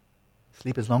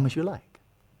 Sleep as long as you like.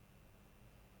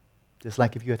 Just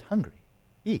like if you get hungry,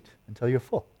 eat until you're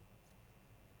full.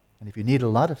 And if you need a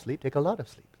lot of sleep, take a lot of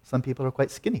sleep. Some people are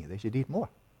quite skinny. They should eat more.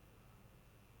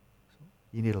 So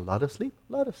you need a lot of sleep.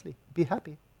 Be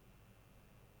happy.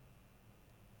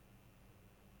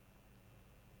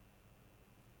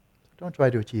 So don't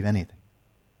try to achieve anything.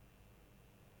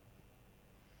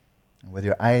 And whether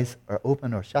your eyes are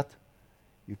open or shut,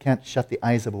 you can't shut the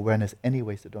eyes of awareness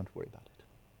anyway, so don't worry about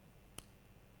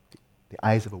it. The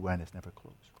eyes of awareness never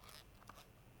close.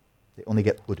 They only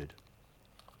get hooded.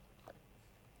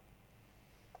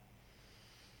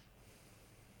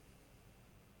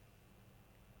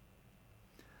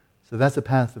 So that's a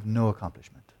path of no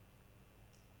accomplishment.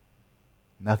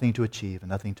 Nothing to achieve and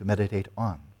nothing to meditate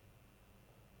on.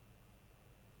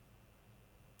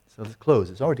 So let's close.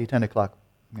 It's already 10 o'clock.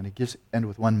 I'm going to just end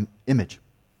with one image.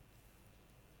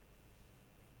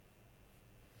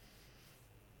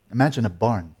 Imagine a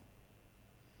barn.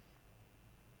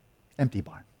 Empty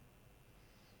barn.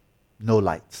 No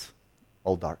lights.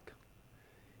 All dark.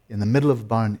 In the middle of the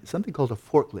barn is something called a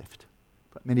forklift.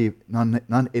 Many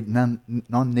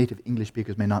non-native English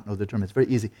speakers may not know the term. It's very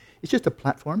easy. It's just a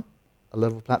platform, a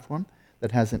level platform,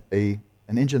 that has an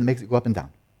engine that makes it go up and down.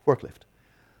 Forklift.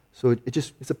 So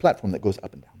it's a platform that goes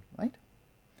up and down, right?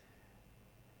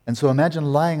 And so imagine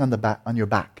lying on your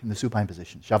back in the supine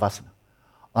position, shavasana,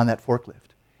 on that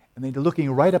forklift. And then you're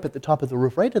looking right up at the top of the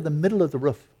roof, right at the middle of the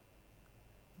roof.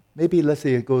 Maybe, let's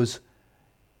say, it goes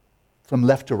from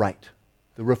left to right.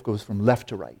 The roof goes from left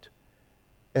to right.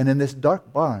 And in this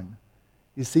dark barn,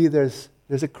 you see there's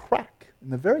a crack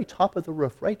in the very top of the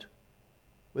roof, right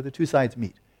where the two sides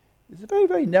meet. It's a very,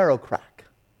 very narrow crack.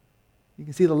 You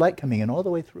can see the light coming in all the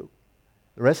way through.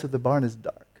 The rest of the barn is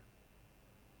dark.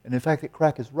 And in fact, that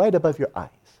crack is right above your eyes.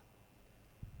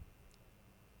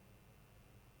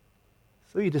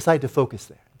 So you decide to focus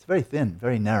there. It's very thin,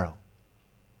 very narrow.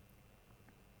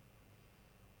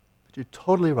 But you're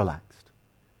totally relaxed.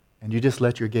 And you just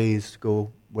let your gaze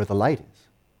go where the light is.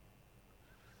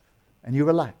 And you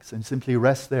relax and simply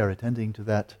rest there, attending to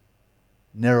that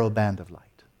narrow band of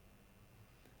light.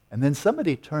 And then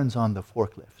somebody turns on the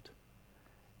forklift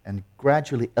and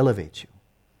gradually elevates you.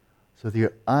 So that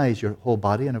your eyes, your whole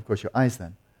body, and of course your eyes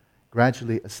then,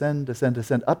 gradually ascend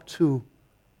up to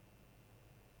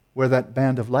where that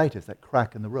band of light is, that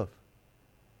crack in the roof.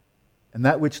 And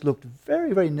that which looked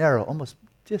very, very narrow, almost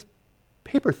just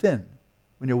paper thin,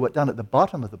 when you're down at the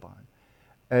bottom of the barn,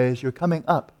 as you're coming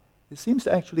up, it seems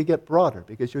to actually get broader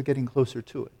because you're getting closer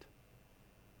to it.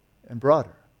 And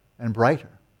broader and brighter.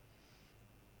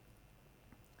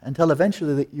 Until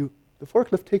eventually the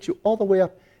forklift takes you all the way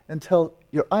up until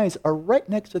your eyes are right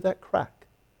next to that crack.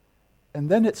 And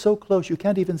then it's so close you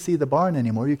can't even see the barn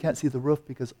anymore. You can't see the roof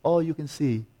because all you can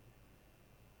see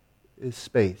is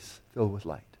space filled with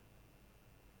light.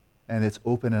 And it's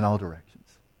open in all directions.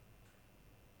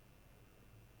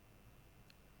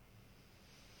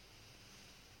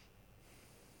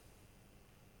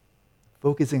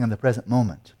 Focusing on the present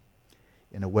moment,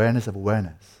 in awareness of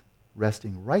awareness,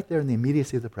 resting right there in the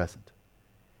immediacy of the present.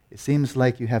 It seems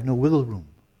like you have no wiggle room.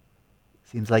 It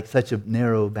seems like such a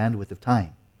narrow bandwidth of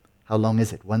time. How long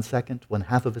is it? 1 second?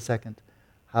 1/2 of a second?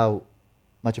 How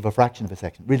much of a fraction of a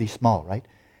second? Really small, right?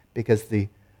 Because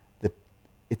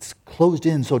it's closed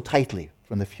in so tightly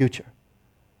from the future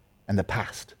and the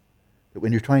past that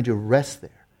when you're trying to rest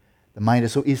there, the mind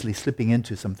is so easily slipping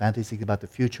into some fantasies about the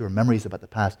future or memories about the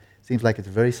past. It seems like it's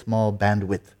a very small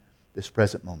bandwidth, this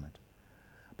present moment.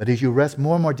 But as you rest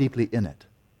more and more deeply in it,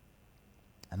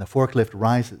 and the forklift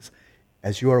rises,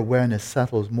 as your awareness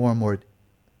settles more and more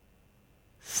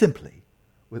simply,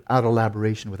 without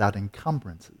elaboration, without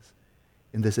encumbrances,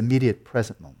 in this immediate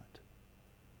present moment,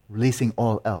 releasing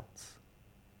all else,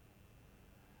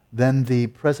 then the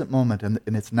present moment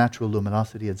in its natural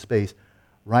luminosity and space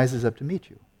rises up to meet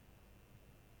you.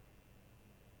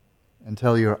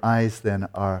 Until your eyes then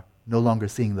are no longer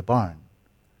seeing the barn.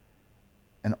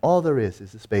 And all there is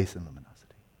the space and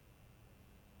luminosity.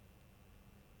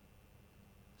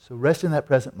 So rest in that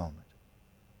present moment.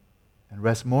 and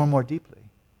rest more and more deeply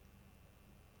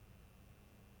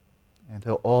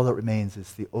until all that remains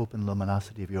is the open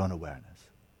luminosity of your own awareness.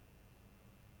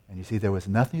 And you see there was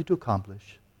nothing to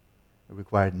accomplish. It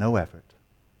required no effort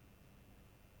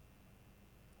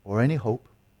or any hope.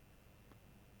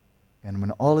 And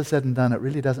when all is said and done, it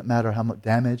really doesn't matter how much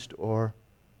damaged or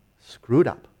screwed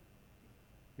up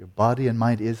your body and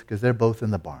mind is, because they're both in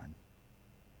the barn.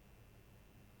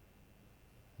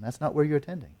 And that's not where you're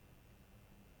attending.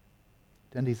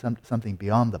 Attending something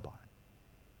beyond the barn,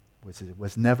 which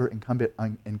was never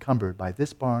encumbered by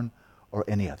this barn or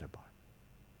any other barn.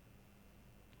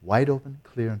 Wide open,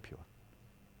 clear and pure.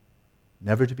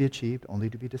 Never to be achieved, only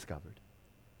to be discovered.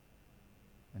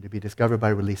 And to be discovered by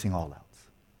releasing all else.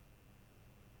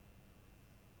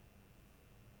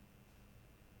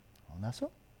 Well, that's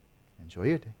all. Enjoy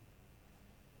your day.